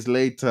 years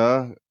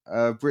later,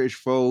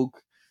 British Vogue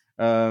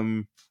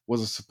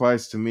was a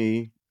surprise to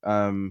me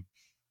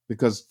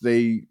because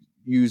they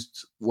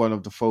used one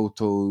of the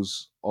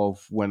photos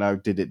of when I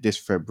did it this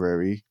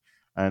February,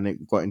 and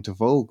it got into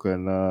Vogue,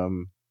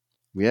 and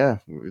yeah,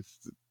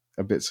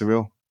 a bit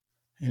surreal.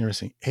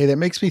 Interesting. Hey, that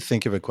makes me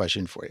think of a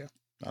question for you.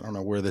 I don't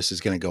know where this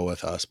is going to go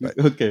with us, but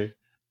Okay.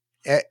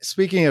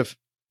 speaking of,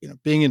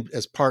 being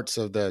as parts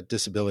of the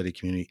disability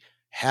community,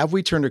 have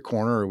we turned a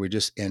corner, or are we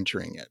just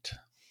entering it?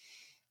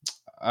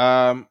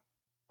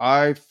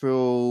 I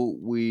feel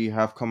we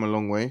have come a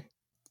long way,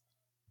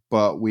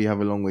 but we have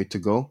a long way to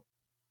go.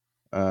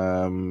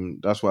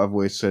 That's what I've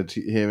always said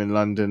here in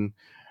London.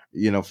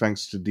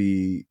 Thanks to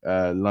the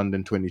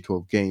London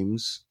 2012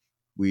 Games,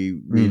 we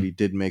Mm. really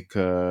did make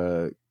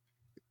a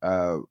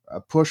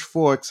push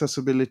for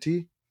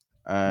accessibility,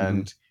 Mm-hmm.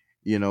 and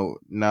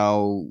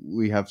now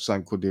we have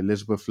something called the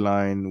Elizabeth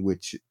Line,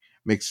 which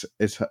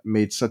it's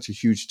made such a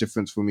huge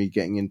difference for me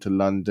getting into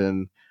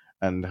London,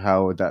 and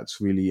how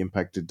that's really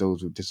impacted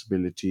those with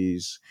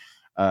disabilities.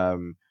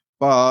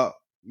 But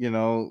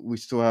we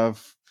still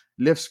have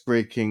lifts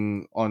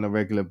breaking on a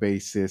regular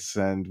basis,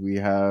 and we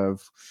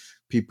have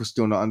people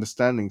still not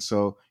understanding.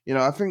 So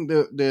I think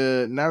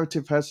the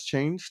narrative has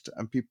changed,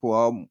 and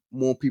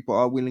more people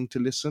are willing to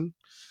listen,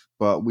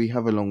 but we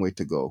have a long way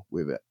to go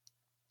with it.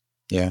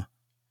 Yeah.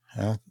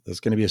 Yeah. There's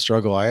going to be a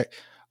struggle. I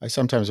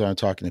sometimes, when I'm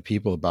talking to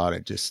people about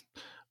it, just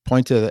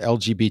point to the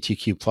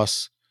LGBTQ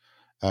plus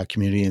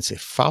community and say,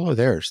 follow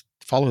their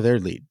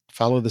lead,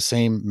 follow the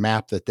same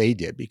map that they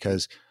did,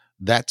 because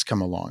that's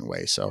come a long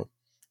way. So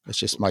it's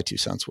just my 2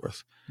 cents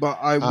worth. But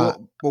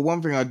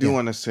one thing I do Yeah.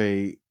 want to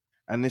say,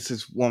 and this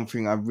is one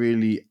thing I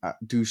really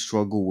do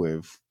struggle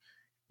with,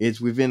 is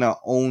within our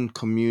own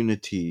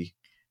community,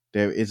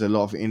 there is a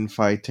lot of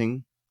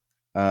infighting.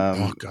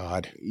 Oh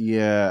God.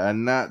 Yeah,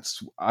 and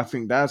I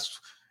think that's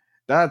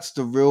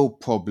the real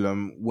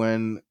problem,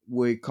 when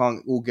we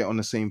can't all get on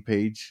the same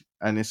page,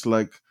 and it's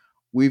like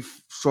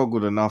we've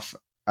struggled enough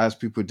as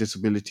people with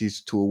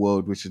disabilities to a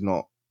world which is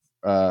not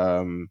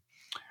um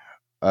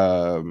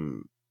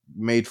um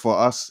made for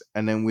us,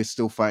 and then we're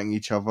still fighting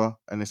each other,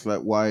 and it's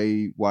like,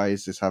 why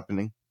is this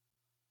happening?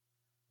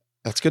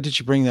 That's good that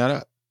you bring that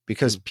up,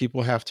 because Mm.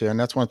 people have to, and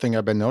that's one thing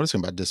I've been noticing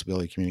about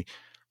disability community.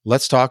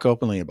 Let's talk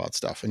openly about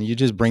stuff. And you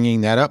just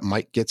bringing that up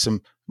might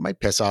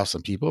piss off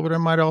some people, but it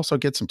might also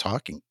get some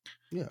talking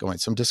Yeah, going,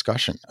 some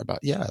discussion about,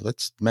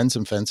 let's mend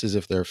some fences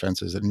if there are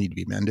fences that need to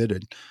be mended.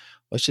 And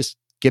let's just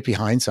get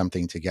behind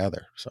something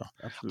together. So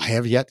I absolutely.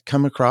 have yet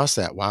come across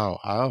that. Wow.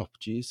 Oh,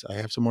 geez. I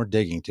have some more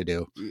digging to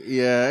do.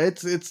 Yeah,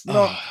 it's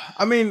not. Oh,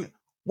 I mean,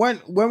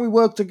 when we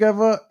work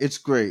together, it's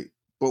great.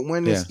 But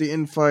when it's yeah. the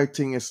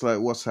infighting, it's like,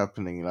 what's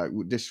happening? Like,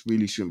 this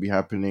really shouldn't be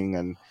happening.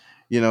 And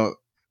you know,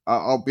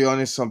 I'll be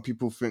honest. Some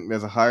people think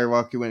there's a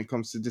hierarchy when it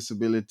comes to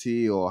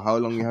disability, or how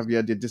long have you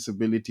had your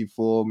disability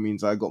for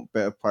means I got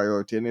better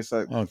priority. And it's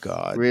like, Oh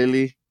God.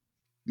 really?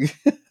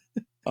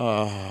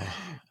 Oh,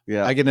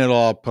 Yeah. I get into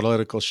all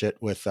political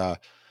shit with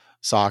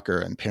soccer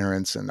and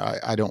parents, and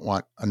I don't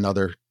want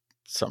another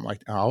something like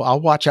that. I'll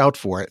watch out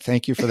for it.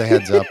 Thank you for the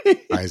heads up,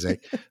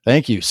 Isaac.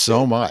 Thank you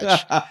so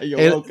much. You're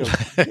Hey, welcome.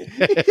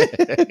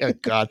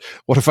 God,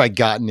 what have I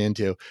gotten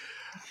into?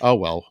 Oh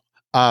well.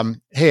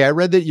 Hey, I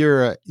read that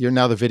you're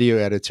now the video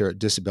editor at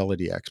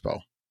Disability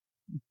Expo.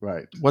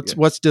 Right. What's Yeah.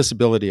 what's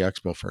Disability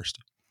Expo first?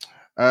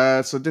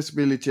 So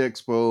Disability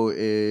Expo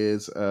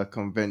is a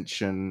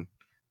convention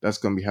that's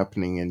going to be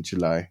happening in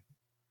July.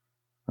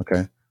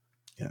 Okay.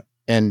 Yeah.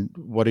 And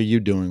what are you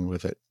doing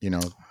with it?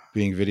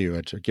 Being video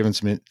editor, giving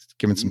some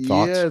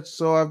thoughts. Yeah,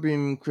 so I've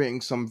been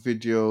creating some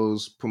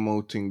videos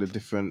promoting the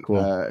different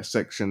Cool.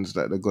 sections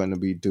that they're going to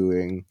be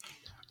doing,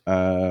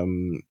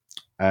 um,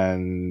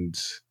 and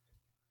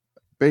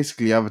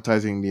basically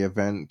advertising the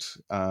event.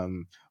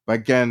 But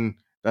again,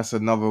 that's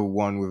another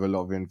one with a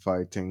lot of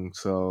infighting.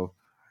 So,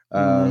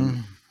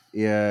 Mm,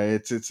 yeah,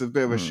 it's a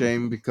bit of a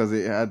shame, mm. because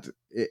it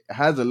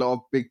has a lot of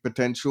big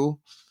potential,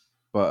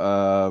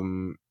 but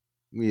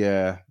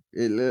yeah,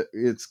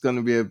 it's going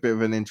to be a bit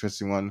of an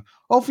interesting one.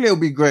 Hopefully, it'll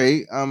be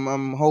great.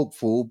 I'm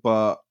hopeful,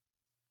 but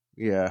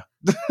yeah.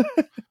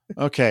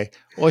 Okay.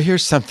 Well,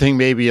 here's something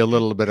maybe a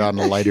little bit on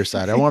the lighter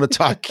side. I want to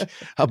talk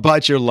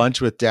about your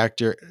lunch with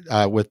Doctor.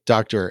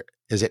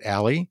 Is it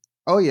Ali?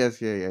 Oh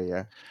yes,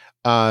 yeah.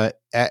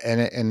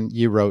 And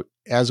you wrote,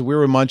 as we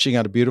were munching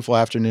on a beautiful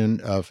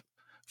afternoon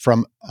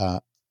from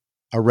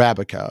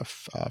Arabica,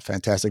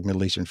 fantastic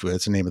Middle Eastern food.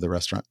 That's the name of the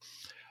restaurant.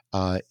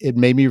 It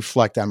made me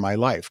reflect on my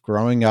life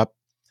growing up.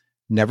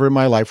 Never in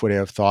my life would I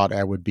have thought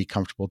I would be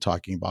comfortable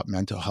talking about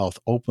mental health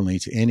openly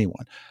to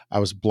anyone. I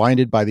was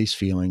blinded by these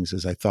feelings,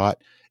 as I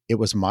thought it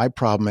was my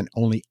problem and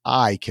only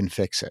I can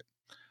fix it.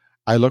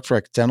 I looked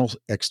for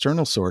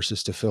external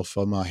sources to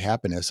fulfill my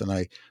happiness, and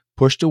I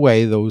pushed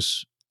away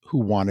those who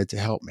wanted to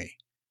help me.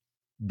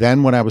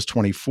 Then, when I was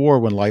 24,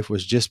 when life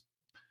was just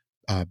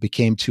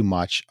became too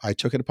much, I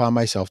took it upon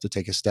myself to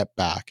take a step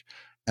back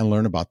and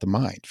learn about the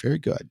mind. Very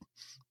good.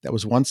 That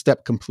was one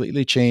step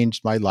completely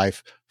changed my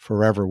life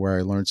forever, where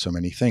I learned so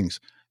many things.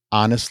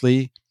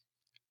 Honestly,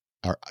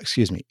 or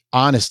excuse me,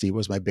 honesty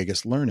was my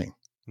biggest learning.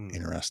 Hmm.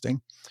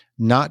 Interesting.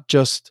 Not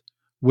just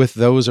with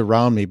those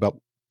around me, but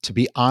to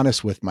be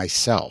honest with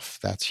myself.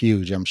 That's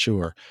huge, I'm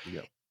sure.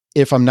 Yep.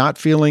 If I'm not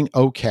feeling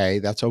okay,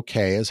 that's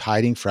okay, as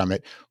hiding from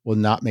it will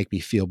not make me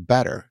feel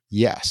better.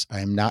 Yes, I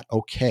am not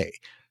okay.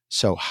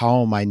 So,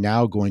 how am I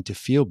now going to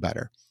feel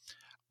better?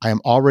 I am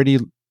already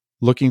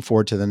looking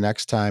forward to the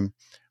next time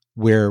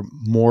where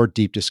more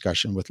deep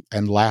discussion with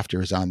and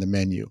laughter is on the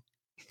menu.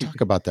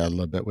 Talk about that a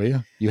little bit, will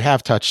you? You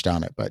have touched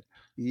on it, but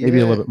maybe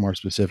a Yeah. little bit more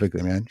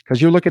specifically, man,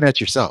 because you're looking at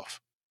yourself.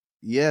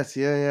 Yes.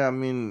 Yeah. I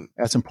mean,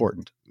 That's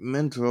important.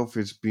 mental health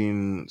has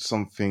been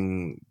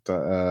something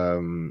that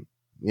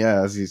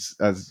yeah,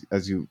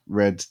 as you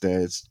read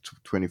there, it's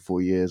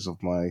 24 years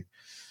of my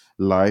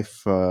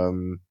life,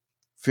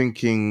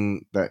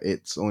 thinking that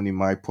it's only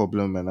my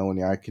problem and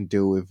only I can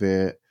deal with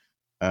it.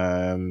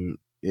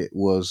 It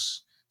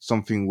was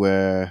something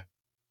where,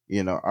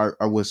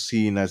 I was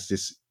seen as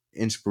this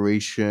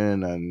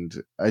inspiration, and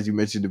as you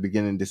mentioned in the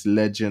beginning, this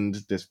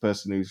legend, this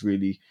person who's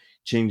really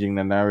changing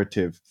the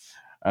narrative.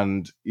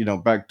 And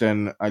back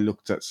then I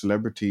looked at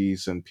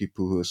celebrities and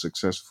people who are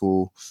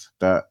successful,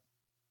 that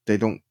they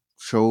don't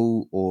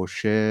show or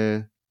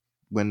share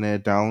when they're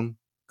down,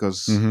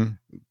 because Mhm.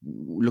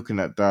 looking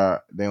at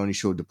that, they only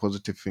showed the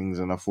positive things.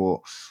 And I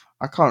thought,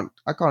 I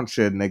can't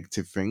share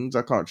negative things.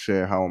 I can't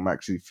share how I'm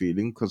actually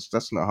feeling, because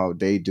that's not how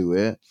they do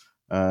it.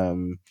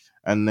 um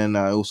and then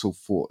I also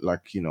thought,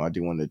 like, I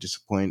didn't want to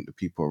disappoint the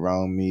people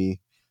around me.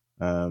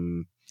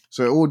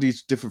 So all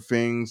these different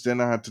things.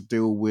 Then I had to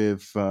deal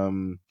with,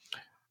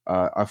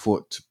 I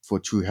thought for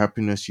true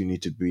happiness, you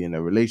need to be in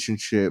a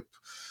relationship.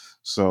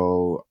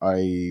 So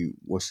I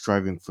was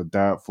striving for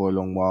that for a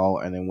long while.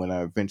 And then when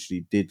I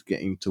eventually did get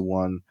into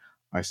one,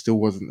 I still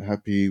wasn't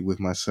happy with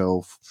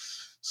myself.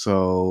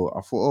 So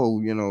I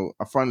thought, oh,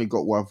 I finally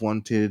got what I've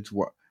wanted.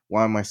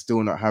 Why am I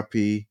still not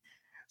happy?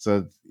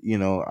 So,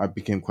 I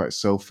became quite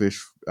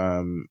selfish,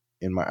 in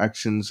my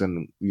actions,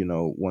 and,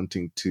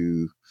 wanting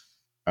to,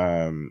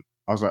 I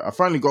was like, I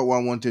finally got what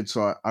I wanted,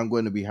 so I'm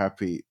going to be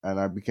happy. And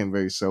I became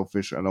very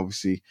selfish. And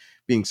obviously,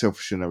 being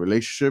selfish in a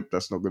relationship,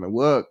 that's not going to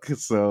work.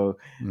 So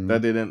that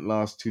Mhm. didn't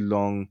last too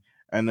long.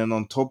 And then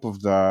on top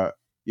of that,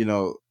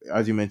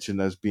 as you mentioned,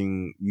 as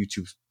being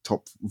YouTube's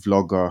top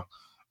vlogger,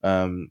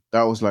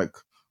 that was like,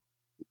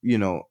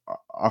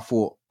 I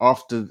thought,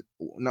 after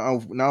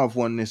now I've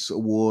won this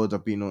award,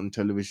 I've been on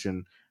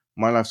television,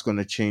 my life's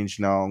gonna change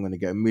now. I'm gonna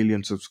get 1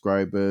 million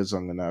subscribers.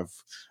 I'm gonna have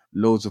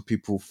loads of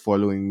people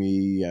following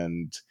me,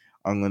 and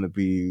I'm gonna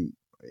be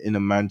in a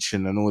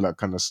mansion and all that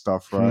kind of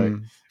stuff, right?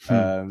 Hmm.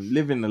 Hmm.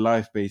 Living the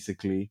life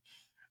basically.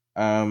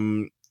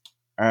 Um,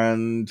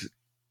 and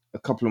a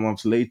couple of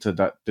months later,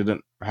 that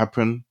didn't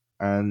happen,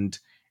 and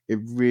it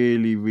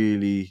really,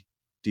 really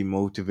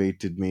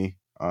demotivated me.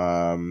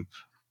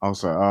 I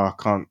was like, oh, I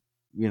can't.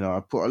 I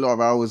put a lot of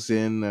hours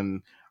in,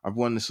 and I've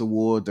won this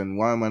award, and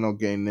why am I not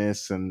getting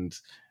this? And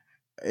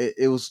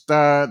it was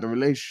that, the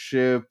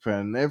relationship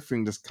and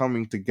everything that's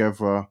coming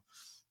together,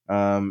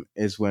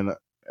 is when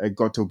it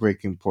got to a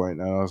breaking point,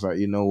 and I was like,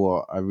 you know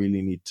what, I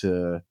really need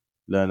to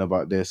learn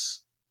about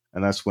this.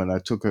 And that's when I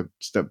took a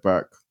step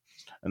back.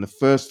 And the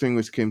first thing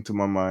which came to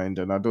my mind,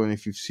 and I don't know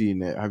if you've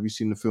seen it. Have you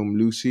seen the film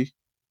Lucy?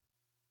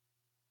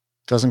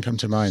 Doesn't come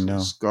to mind, no.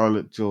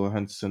 Scarlett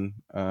Johansson.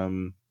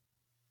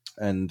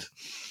 And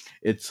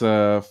it's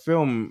a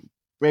film,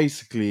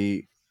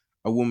 basically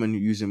a woman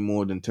using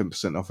more than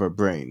 10% of her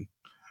brain.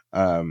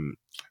 Um,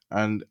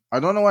 and I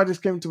don't know why this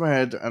came to my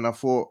head, and I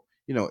thought,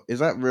 is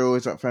that real?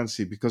 Is that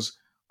fantasy? Because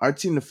I'd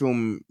seen the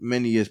film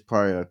many years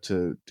prior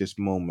to this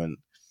moment,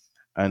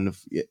 and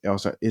I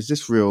was like, is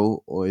this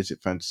real or is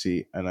it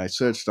fantasy? And I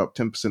searched up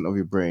 10% of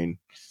your brain,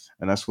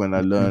 and that's when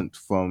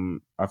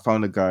Mhm. I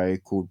found a guy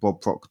called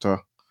Bob Proctor,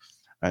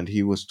 and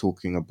he was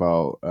talking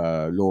about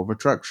law of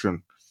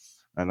attraction.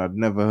 And I'd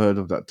never heard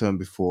of that term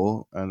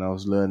before, and I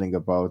was learning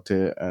about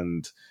it.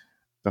 And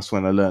that's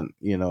when I learned,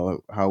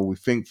 how we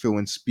think, feel,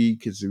 and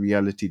speak is the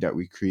reality that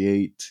we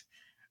create.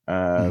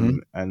 Mhm.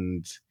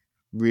 And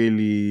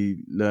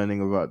really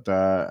learning about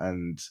that.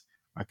 And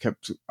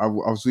I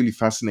was really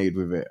fascinated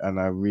with it, and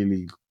I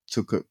really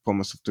took it upon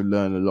myself to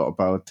learn a lot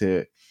about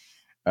it.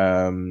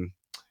 Um,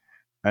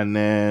 and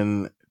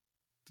then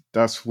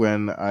that's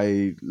when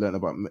I learned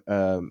about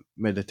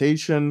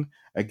meditation.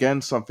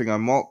 Again, something I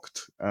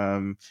mocked.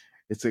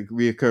 It's a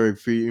reoccurring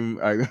theme.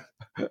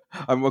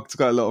 I mocked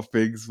quite a lot of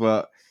things,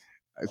 but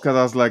because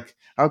I was like,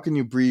 how can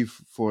you breathe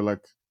for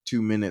like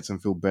 2 minutes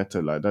and feel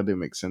better? Like, that didn't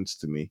make sense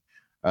to me.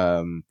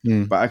 Mm.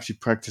 But actually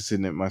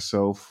practicing it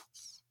myself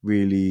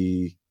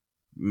really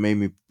made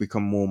me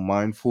become more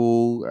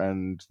mindful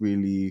and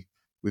really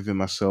within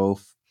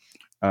myself.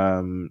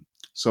 Um,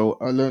 so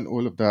I learned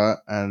all of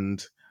that,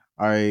 and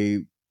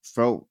I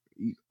felt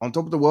on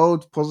top of the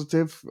world,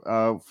 positive,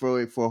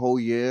 for a whole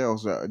year. I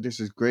was like, this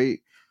is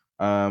great.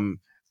 Um,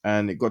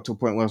 and it got to a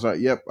point where I was like,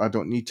 yep, I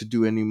don't need to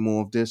do any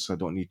more of this. I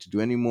don't need to do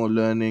any more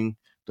learning.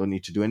 Don't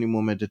need to do any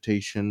more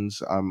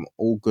meditations. I'm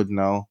all good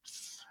now.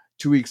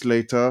 2 weeks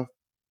later,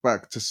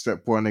 back to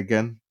step one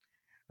again.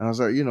 And I was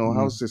like,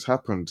 how's Mm. this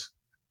happened?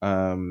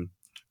 Um,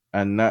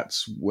 and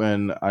that's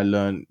when I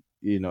learned,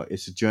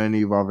 it's a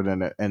journey rather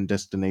than an end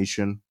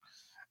destination.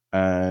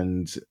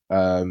 And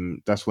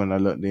that's when I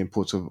learned the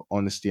importance of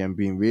honesty and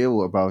being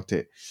real about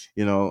it.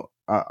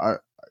 I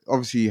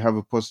obviously have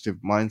a positive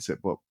mindset,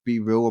 but be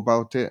real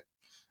about it.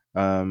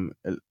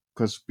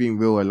 Because being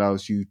real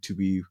allows you to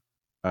be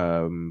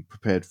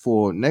prepared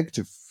for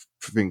negative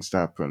things to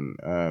happen,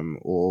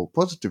 or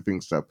positive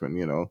things to happen.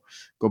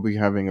 Got to be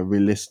having a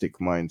realistic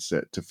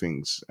mindset to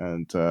things,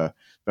 and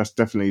that's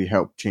definitely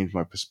helped change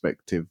my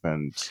perspective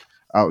and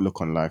outlook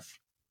on life.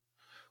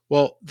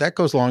 Well, that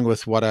goes along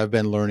with what I've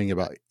been learning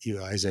about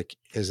you, Isaac,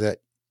 is that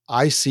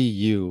I see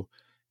you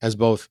as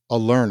both a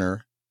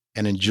learner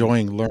and Mm.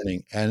 enjoying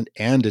learning and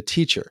a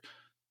teacher.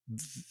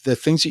 The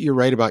things that you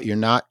write about, you're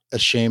not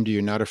ashamed,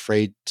 you're not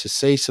afraid to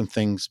say some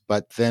things,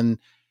 but then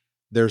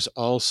there's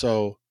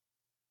also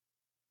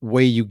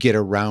way you get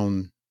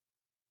around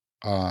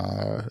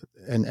uh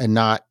and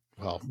not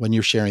well when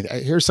you're sharing.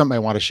 Here's something I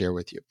want to share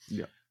with you.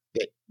 Yeah.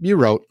 You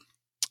wrote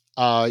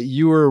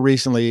you were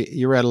at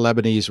a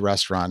Lebanese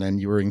restaurant and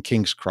you were in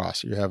King's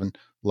Cross. You're having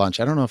lunch.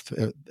 I don't know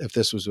if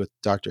this was with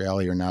Dr.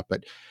 Ali or not,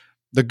 but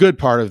the good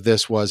part of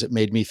this was it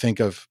made me think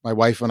of my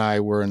wife and I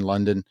were in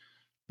London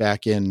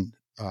back in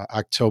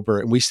October,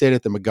 and we stayed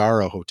at the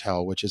Megara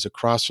Hotel, which is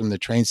across from the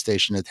train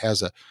station. It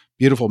has a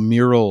beautiful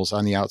murals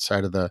on the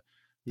outside of the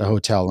Yeah.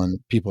 hotel, and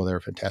people there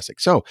are fantastic.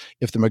 So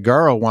if the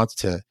Megara wants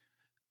to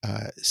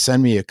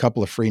send me a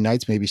couple of free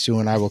nights, maybe Sue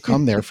and I will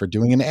come there for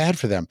doing an ad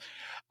for them.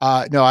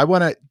 No,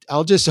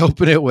 I'll just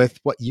open it with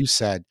what you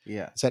said.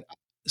 Yeah. Said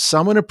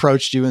someone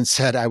approached you and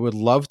said, I would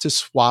love to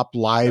swap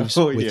lives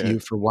Oh with yeah. you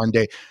for one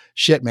day.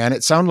 Shit, man.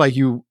 It sounded like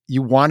you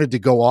wanted to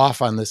go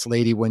off on this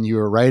lady when you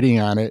were writing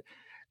on it.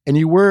 And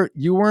you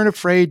weren't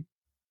afraid,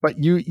 but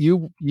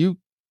you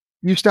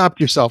stopped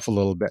yourself a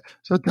little bit.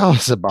 So tell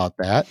us about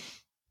that.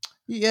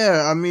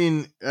 Yeah, I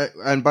mean,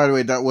 and by the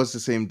way, that was the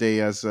same day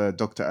as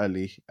Dr.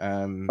 Ali.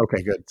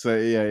 Okay, good. So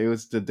yeah, it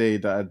was the day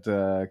that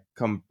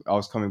I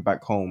was coming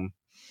back home,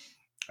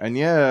 and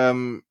yeah,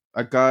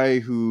 a guy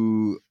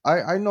who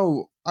I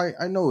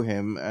know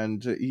him,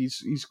 and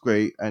he's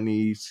great, and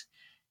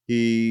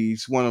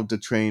he's one of the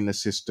train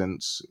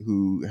assistants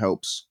who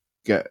helps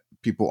get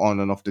people on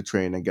and off the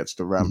train and gets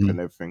the ramp Hmm. and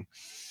everything.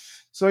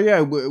 So yeah,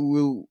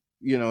 we'll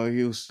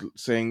he was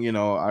saying,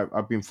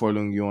 I've been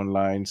following you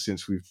online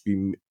since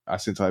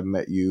I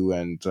met you,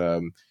 and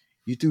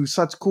you do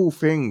such cool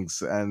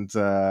things, and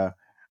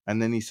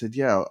then he said,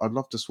 yeah, I'd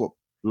love to swap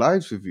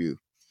lives with you,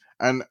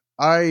 and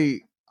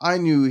I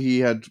knew he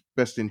had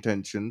best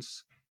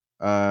intentions,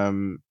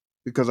 um,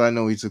 because I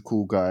know he's a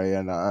cool guy,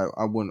 and I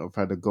wouldn't have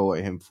had a go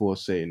at him for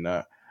saying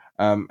that,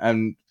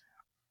 and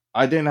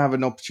I didn't have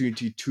an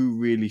opportunity to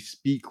really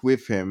speak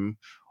with him,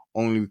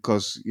 only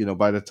because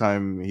by the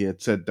time he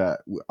had said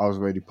that, I was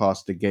already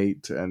past the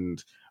gate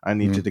and I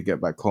needed Mm. to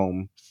get back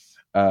home.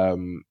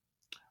 Um,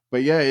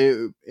 but yeah,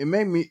 it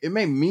made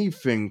me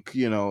think.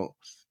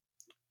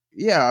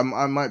 Yeah,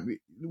 I might be.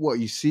 What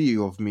you see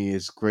of me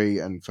is great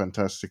and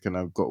fantastic, and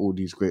I've got all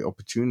these great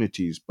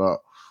opportunities. But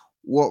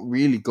what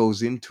really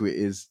goes into it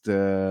is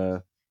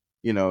like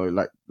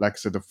I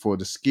said, for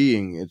the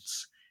skiing,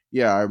 it's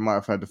yeah, I might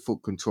have had the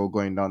foot control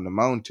going down the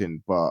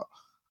mountain, but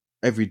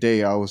every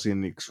day I was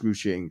in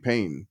excruciating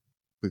pain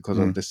because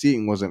of Mm. the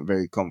seating wasn't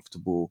very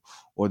comfortable,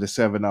 or the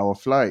 7 hour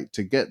flight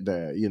to get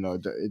there.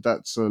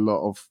 That's a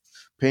lot of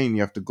pain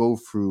you have to go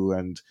through,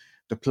 and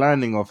the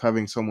planning of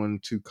having someone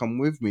to come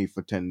with me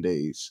for 10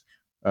 days,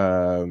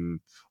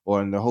 um,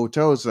 or in the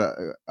hotels that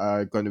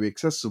are going to be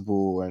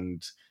accessible,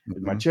 and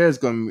my Mhm. chair's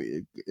going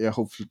to yeah,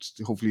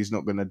 hopefully it's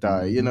not going to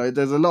die. Mhm.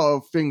 There's a lot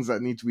of things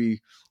that need to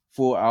be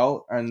thought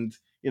out, and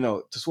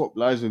to swap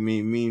lives with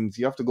me means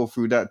you have to go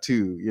through that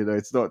too.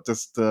 It's not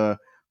just the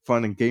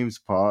fun and games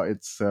part;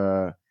 it's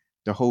the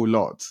whole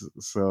lot.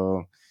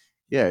 So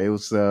yeah, it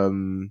was.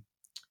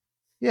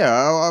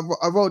 Yeah,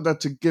 I wrote that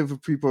to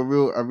give people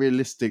a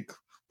realistic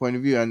point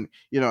of view, and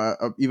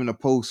even a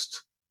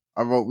post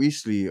I wrote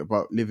recently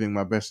about living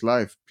my best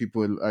life.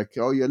 People are like,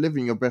 "Oh, you're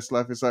living your best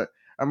life." It's like,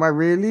 am I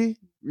really?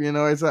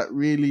 Is that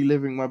really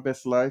living my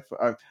best life?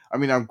 I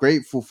mean, I'm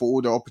grateful for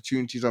all the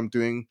opportunities I'm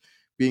doing,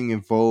 being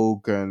in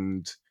Vogue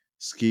and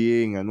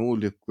skiing and all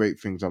the great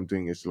things I'm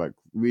doing. Is like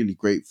really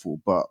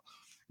grateful, but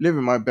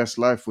living my best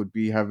life would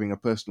be having a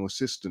personal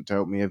assistant to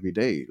help me every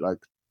day. Like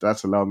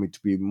that's allowed me to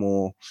be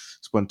more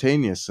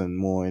spontaneous and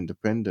more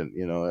independent.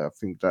 I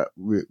think that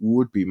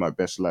would be my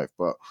best life.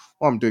 But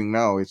what I'm doing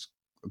now is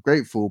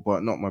grateful,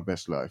 but not my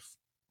best life.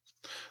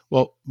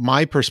 Well,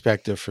 my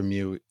perspective from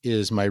you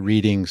is my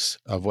readings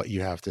of what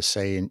you have to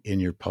say in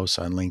your posts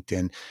on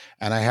LinkedIn.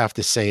 And I have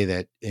to say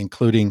that,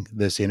 including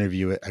this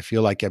interview, I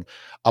feel like I'm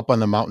up on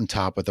the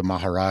mountaintop of the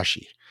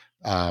Maharashi.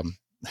 Um,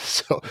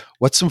 so,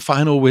 what's some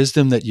final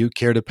wisdom that you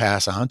care to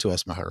pass on to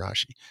us,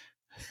 Maharashi?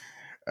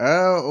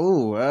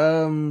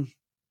 Oh,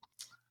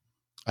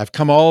 I've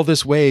come all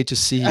this way to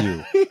see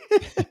you.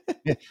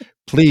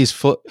 Please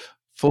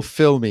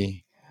fulfill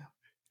me.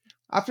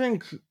 I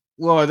think.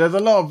 Well, there's a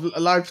lot of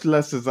life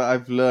lessons that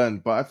I've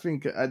learned, but I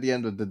think at the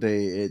end of the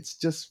day, it's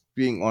just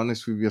being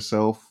honest with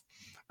yourself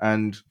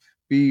and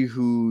be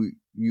who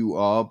you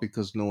are,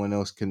 because no one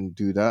else can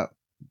do that.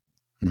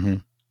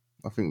 Mhm.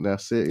 I think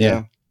that's it. Yeah,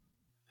 Yeah.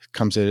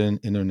 comes in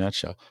a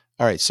nutshell.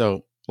 All right,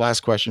 so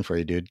last question for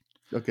you, dude.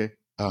 Okay.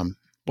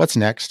 What's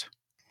next?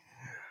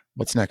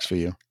 What's next for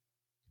you?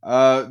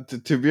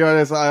 To be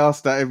honest, I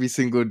ask that every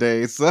single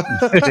day. So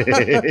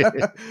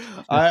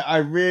I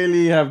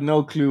really have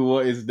no clue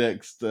what is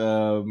next.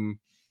 Because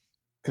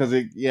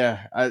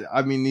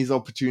I mean, these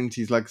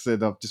opportunities, like I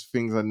said, are just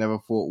things I never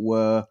thought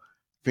were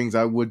things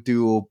I would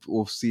do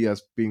or see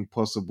as being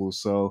possible.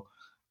 So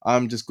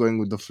I'm just going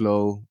with the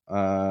flow.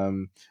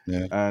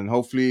 Yeah, And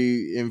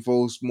hopefully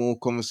involves more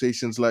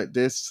conversations like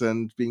this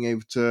and being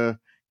able to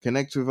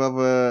connect with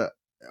other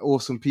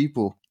awesome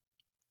people.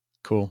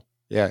 cool.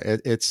 Yeah,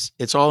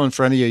 it's all in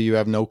front of you. You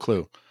have no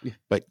clue, Yeah,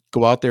 but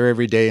go out there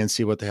every day and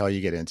see what the hell you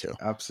get into.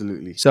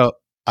 absolutely. So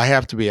I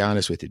have to be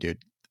honest with you,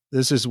 dude.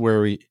 This is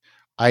where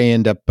I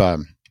end up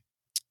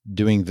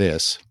doing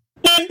this,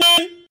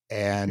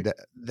 and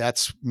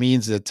that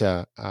means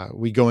that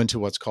we go into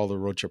what's called a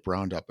road trip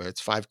roundup.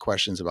 It's 5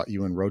 questions about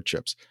you and road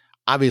trips.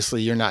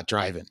 Obviously, you're not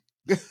driving.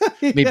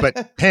 I mean,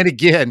 but then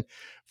again,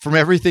 from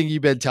everything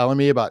you've been telling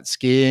me about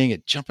skiing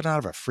and jumping out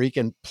of a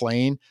freaking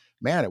plane,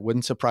 man, it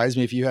wouldn't surprise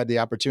me if you had the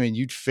opportunity and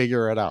you'd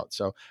figure it out.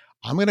 So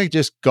I'm going to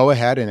just go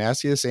ahead and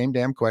ask you the same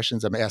damn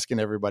questions I'm asking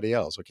everybody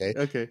else. Okay.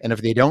 Okay. And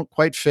if they don't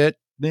quite fit,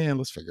 then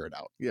let's figure it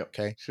out. Yep.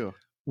 Okay. Sure.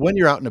 When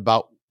you're out and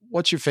about,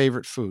 what's your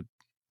favorite food?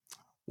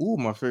 Ooh,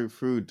 my favorite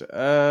food.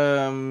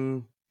 I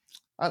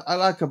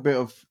like a bit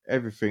of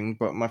everything,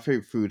 but my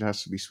favorite food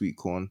has to be sweet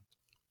corn.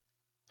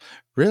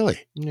 Really?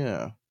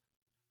 Yeah.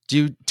 Do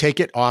you take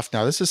it off?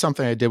 Now, this is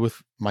something I did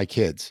with my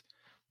kids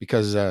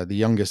because the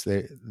youngest,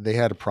 they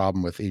had a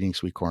problem with eating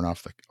sweet corn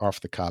off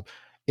the cob.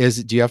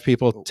 Do you have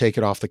people Oh, take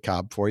it off the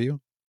cob for you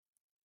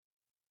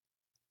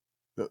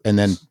uh, and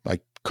then s-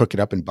 like cook it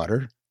up in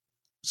butter?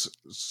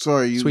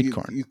 sorry, Sweet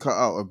corn. you cut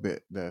out a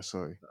bit there.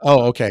 Sorry.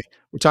 Oh, okay.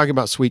 We're talking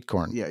about sweet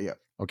corn. Yeah, yeah.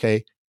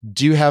 Okay.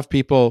 Do you have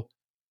people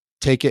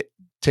take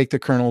the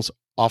kernels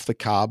off the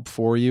cob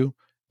for you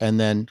and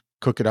then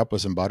cook it up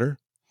with some butter?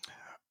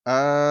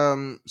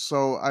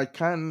 So I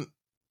can,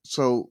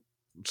 so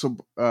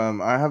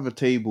I have a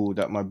table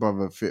that my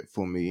brother fit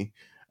for me,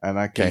 and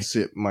I can Okay.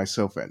 sit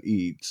myself and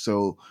eat.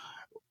 So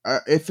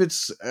if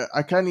it's,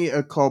 I can eat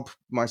a cob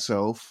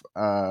myself.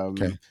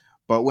 Okay.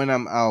 But when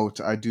I'm out,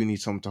 I do need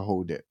someone to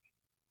hold it.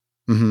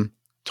 Mm-hmm.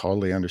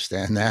 Totally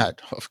understand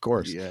that. Of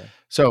course. Yeah.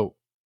 So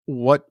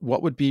what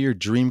would be your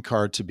dream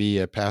car to be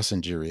a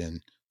passenger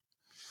in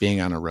being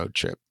on a road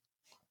trip?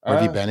 Or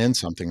have you Uh, been in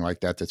something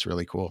like that that's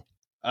really cool?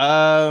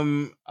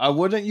 I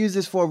wouldn't use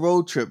this for a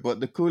road trip, but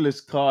the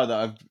coolest car that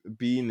I've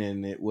been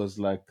in, it was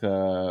like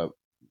a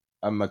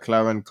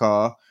McLaren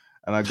car,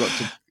 and I got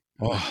to,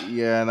 Oh,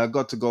 yeah, and I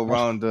got to go oh.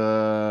 around.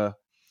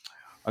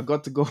 I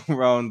got to go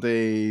around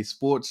a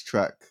sports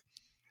track.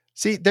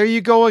 See, there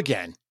you go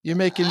again. You're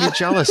making me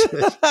jealous.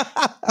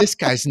 This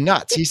guy's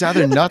nuts. He's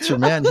either nuts or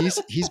man,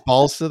 he's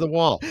balls to the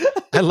wall.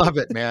 I love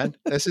it, man.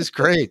 This is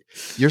great.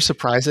 You're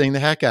surprising the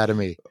heck out of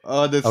me.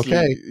 Honestly,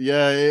 Okay.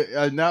 yeah,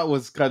 and that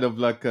was kind of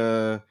like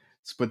a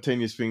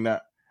spontaneous thing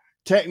that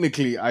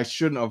technically I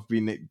shouldn't have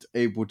been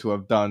able to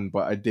have done,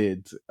 but I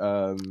did.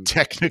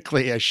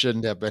 Technically, I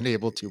shouldn't have been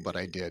able to, but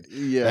I did.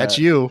 That's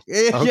Yeah, you.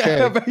 yeah,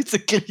 Okay.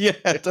 basically, yeah.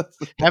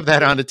 Have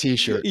that on a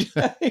t-shirt.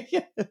 Yeah,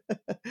 yeah.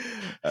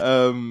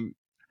 Um,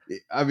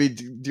 I mean,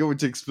 do you want me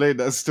to explain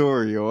that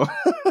story or?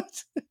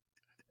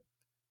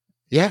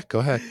 Yeah, go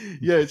ahead.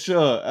 Yeah,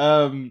 sure.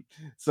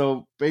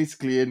 So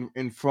basically,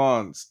 in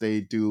France,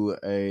 they do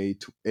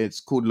it's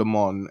called Le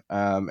Mans,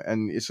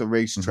 and it's a Mm-hmm.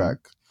 racetrack,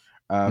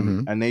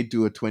 Mm-hmm. and they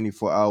do a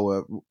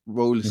 24-hour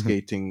roller Mm-hmm.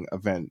 skating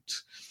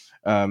event.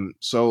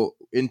 So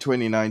in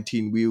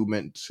 2019,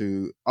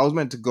 I was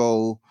meant to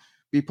go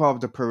be part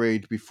of the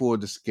parade before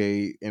the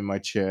skate in my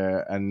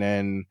chair, and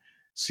then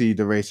see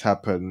the race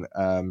happen.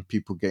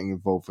 People getting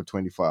involved for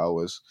 24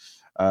 hours.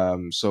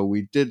 So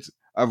we did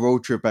a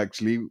road trip,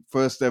 actually,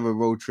 first ever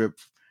road trip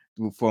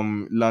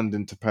from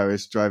London to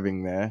Paris,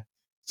 driving there,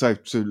 so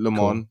to Le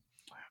Cool.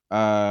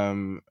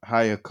 Mans.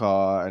 Hire a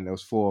car, and there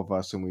was 4 of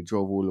us, and we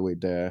drove all the way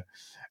there.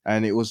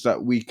 And it was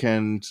that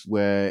weekend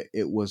where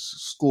it was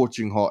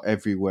scorching hot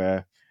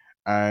everywhere,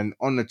 and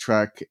on the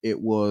track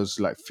it was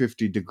like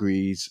 50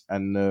 degrees,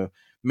 and the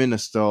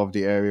minister of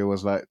the area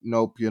was like,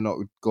 "Nope, you're not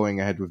going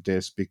ahead with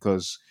this,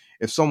 because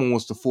if someone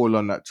was to fall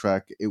on that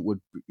track, it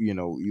would, you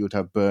would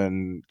have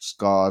burn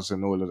scars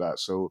and all of that.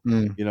 So,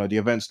 Mm. the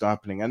event's not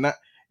happening." And that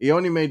he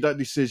only made that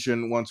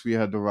decision once we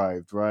had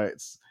arrived, right?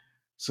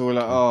 So we're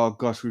like, Okay. "Oh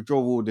gosh, we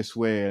drove all this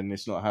way and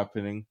it's not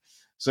happening."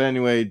 So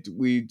anyway,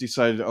 we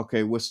decided,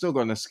 okay, we're still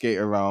gonna skate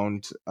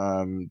around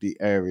the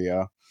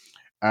area,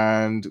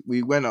 and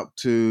we went up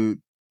to,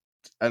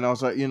 and I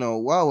was like,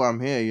 while I'm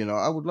here,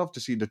 I would love to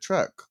see the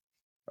track.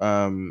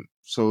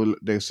 So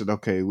they said,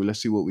 okay, well,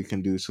 let's see what we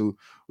can do. So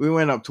we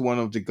went up to one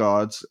of the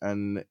guards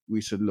and we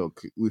said,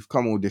 look, we've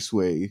come all this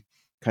way.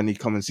 Can you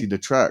come and see the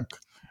track?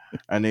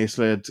 And they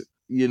said,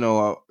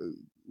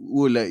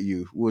 we'll let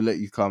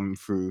you come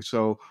through.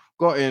 So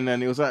got in,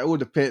 and it was like all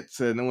the pits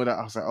and all that.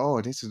 I was like,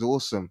 oh, this is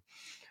awesome.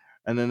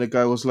 And then the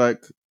guy was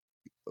like,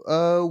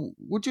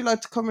 would you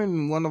like to come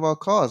in one of our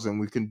cars and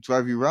we can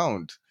drive you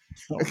around?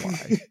 Oh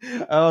my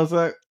I was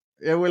like,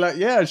 yeah, we're like,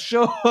 yeah,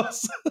 sure.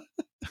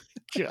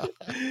 God.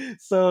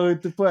 So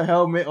to put a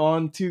helmet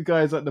on, 2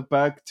 guys at the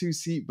back, 2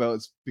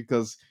 seatbelts,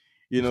 because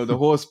the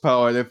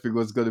horsepower and everything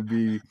was going to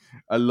be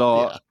a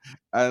lot.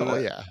 Yeah. And Oh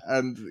yeah.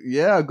 and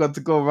yeah, I got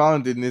to go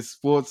around in this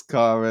sports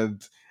car,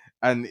 and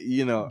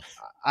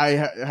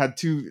I had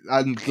 2.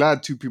 I'm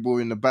glad 2 people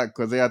were in the back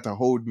because they had to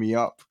hold me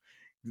up.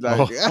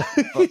 Like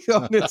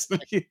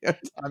honestly,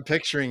 I'm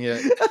picturing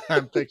it.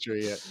 I'm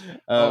picturing it.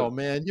 Oh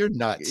man, you're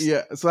nuts.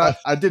 yeah. So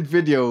I did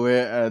video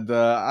it, and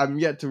I'm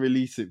yet to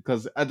release it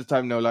because at the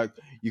time they were like,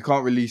 you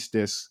can't release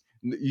this.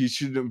 You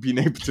shouldn't have been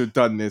able to have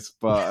done this,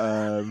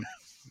 but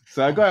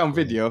so I got it on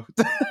video.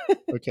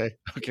 Okay.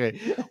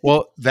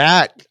 Well,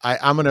 that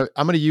I'm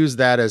gonna use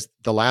that as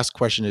the last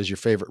question. Is your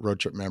favorite road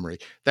trip memory?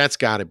 That's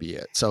got to be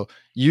it. So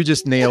you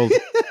just nailed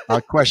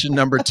question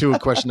number 2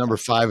 and question number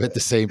 5 at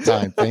the same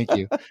time. Thank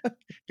you.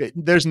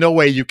 There's no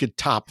way you could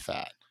top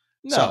that.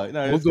 No,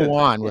 we'll go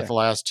on with the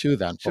last 2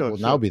 then. Sure, will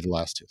now be the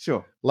last 2.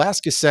 Sure.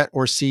 Last cassette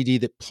or CD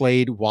that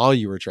played while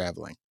you were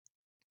traveling.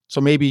 So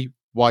maybe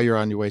while you're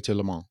on your way to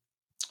Le Mans.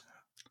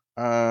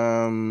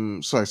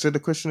 Sorry, say the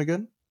question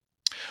again.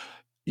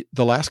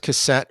 The last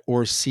cassette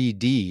or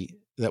CD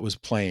that was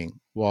playing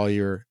while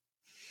you're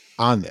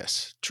on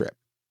this trip.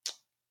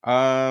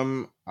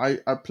 I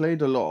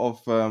played a lot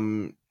of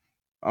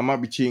I might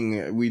be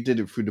cheating. We did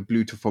it through the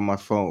Bluetooth on my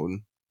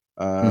phone.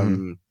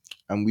 And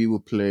we were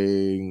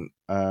playing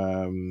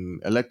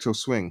electro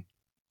swing.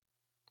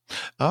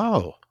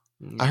 Oh,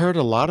 I heard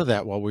a lot of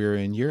that while we were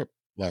in Europe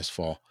last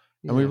fall.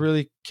 And we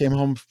really came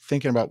home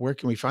thinking about where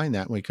can we find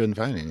that, and we couldn't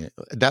find any.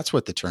 That's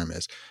what the term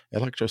is,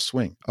 electro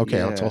swing.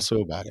 Okay, I'll tell Sue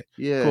about it.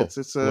 Yeah, cool. It's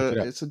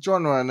a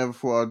genre I never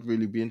thought I'd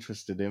really be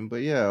interested in,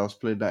 but yeah, I was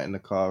playing that in the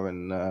car,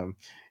 and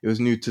it was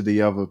new to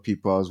the other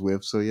people I was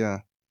with, so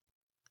yeah.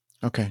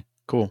 Okay,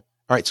 cool.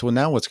 All right, so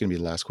now what's going to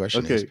be the last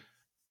question? Okay,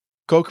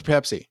 Coke or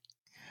Pepsi?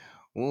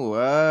 Oh,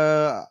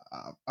 I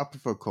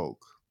prefer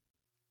Coke.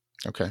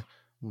 Okay,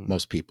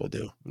 most people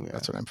do. Yeah.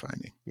 That's what I'm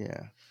finding.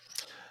 Yeah.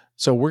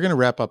 So we're going to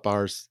wrap up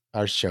our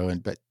show,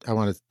 but I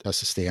want us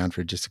to stay on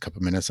for just a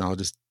couple minutes, and I'll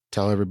just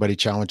tell everybody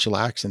ciao and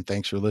chillax, and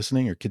thanks for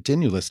listening, or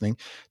continue listening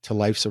to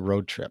Life's a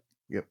Road Trip.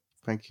 Yep.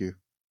 Thank you.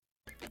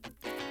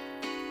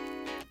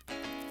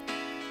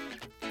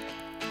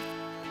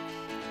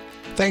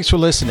 Thanks for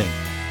listening.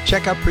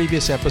 Check out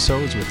previous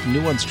episodes with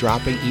new ones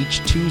dropping each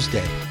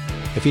Tuesday.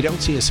 If you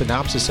don't see a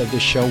synopsis of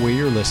this show where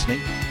you're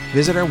listening,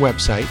 visit our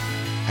website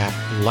at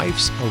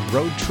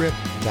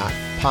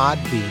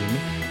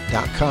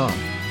lifesaroadtrip.podbean.com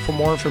for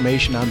more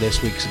information on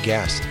this week's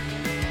guest.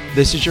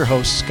 This is your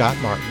host, Scott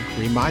Martin,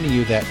 reminding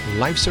you that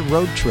life's a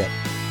road trip,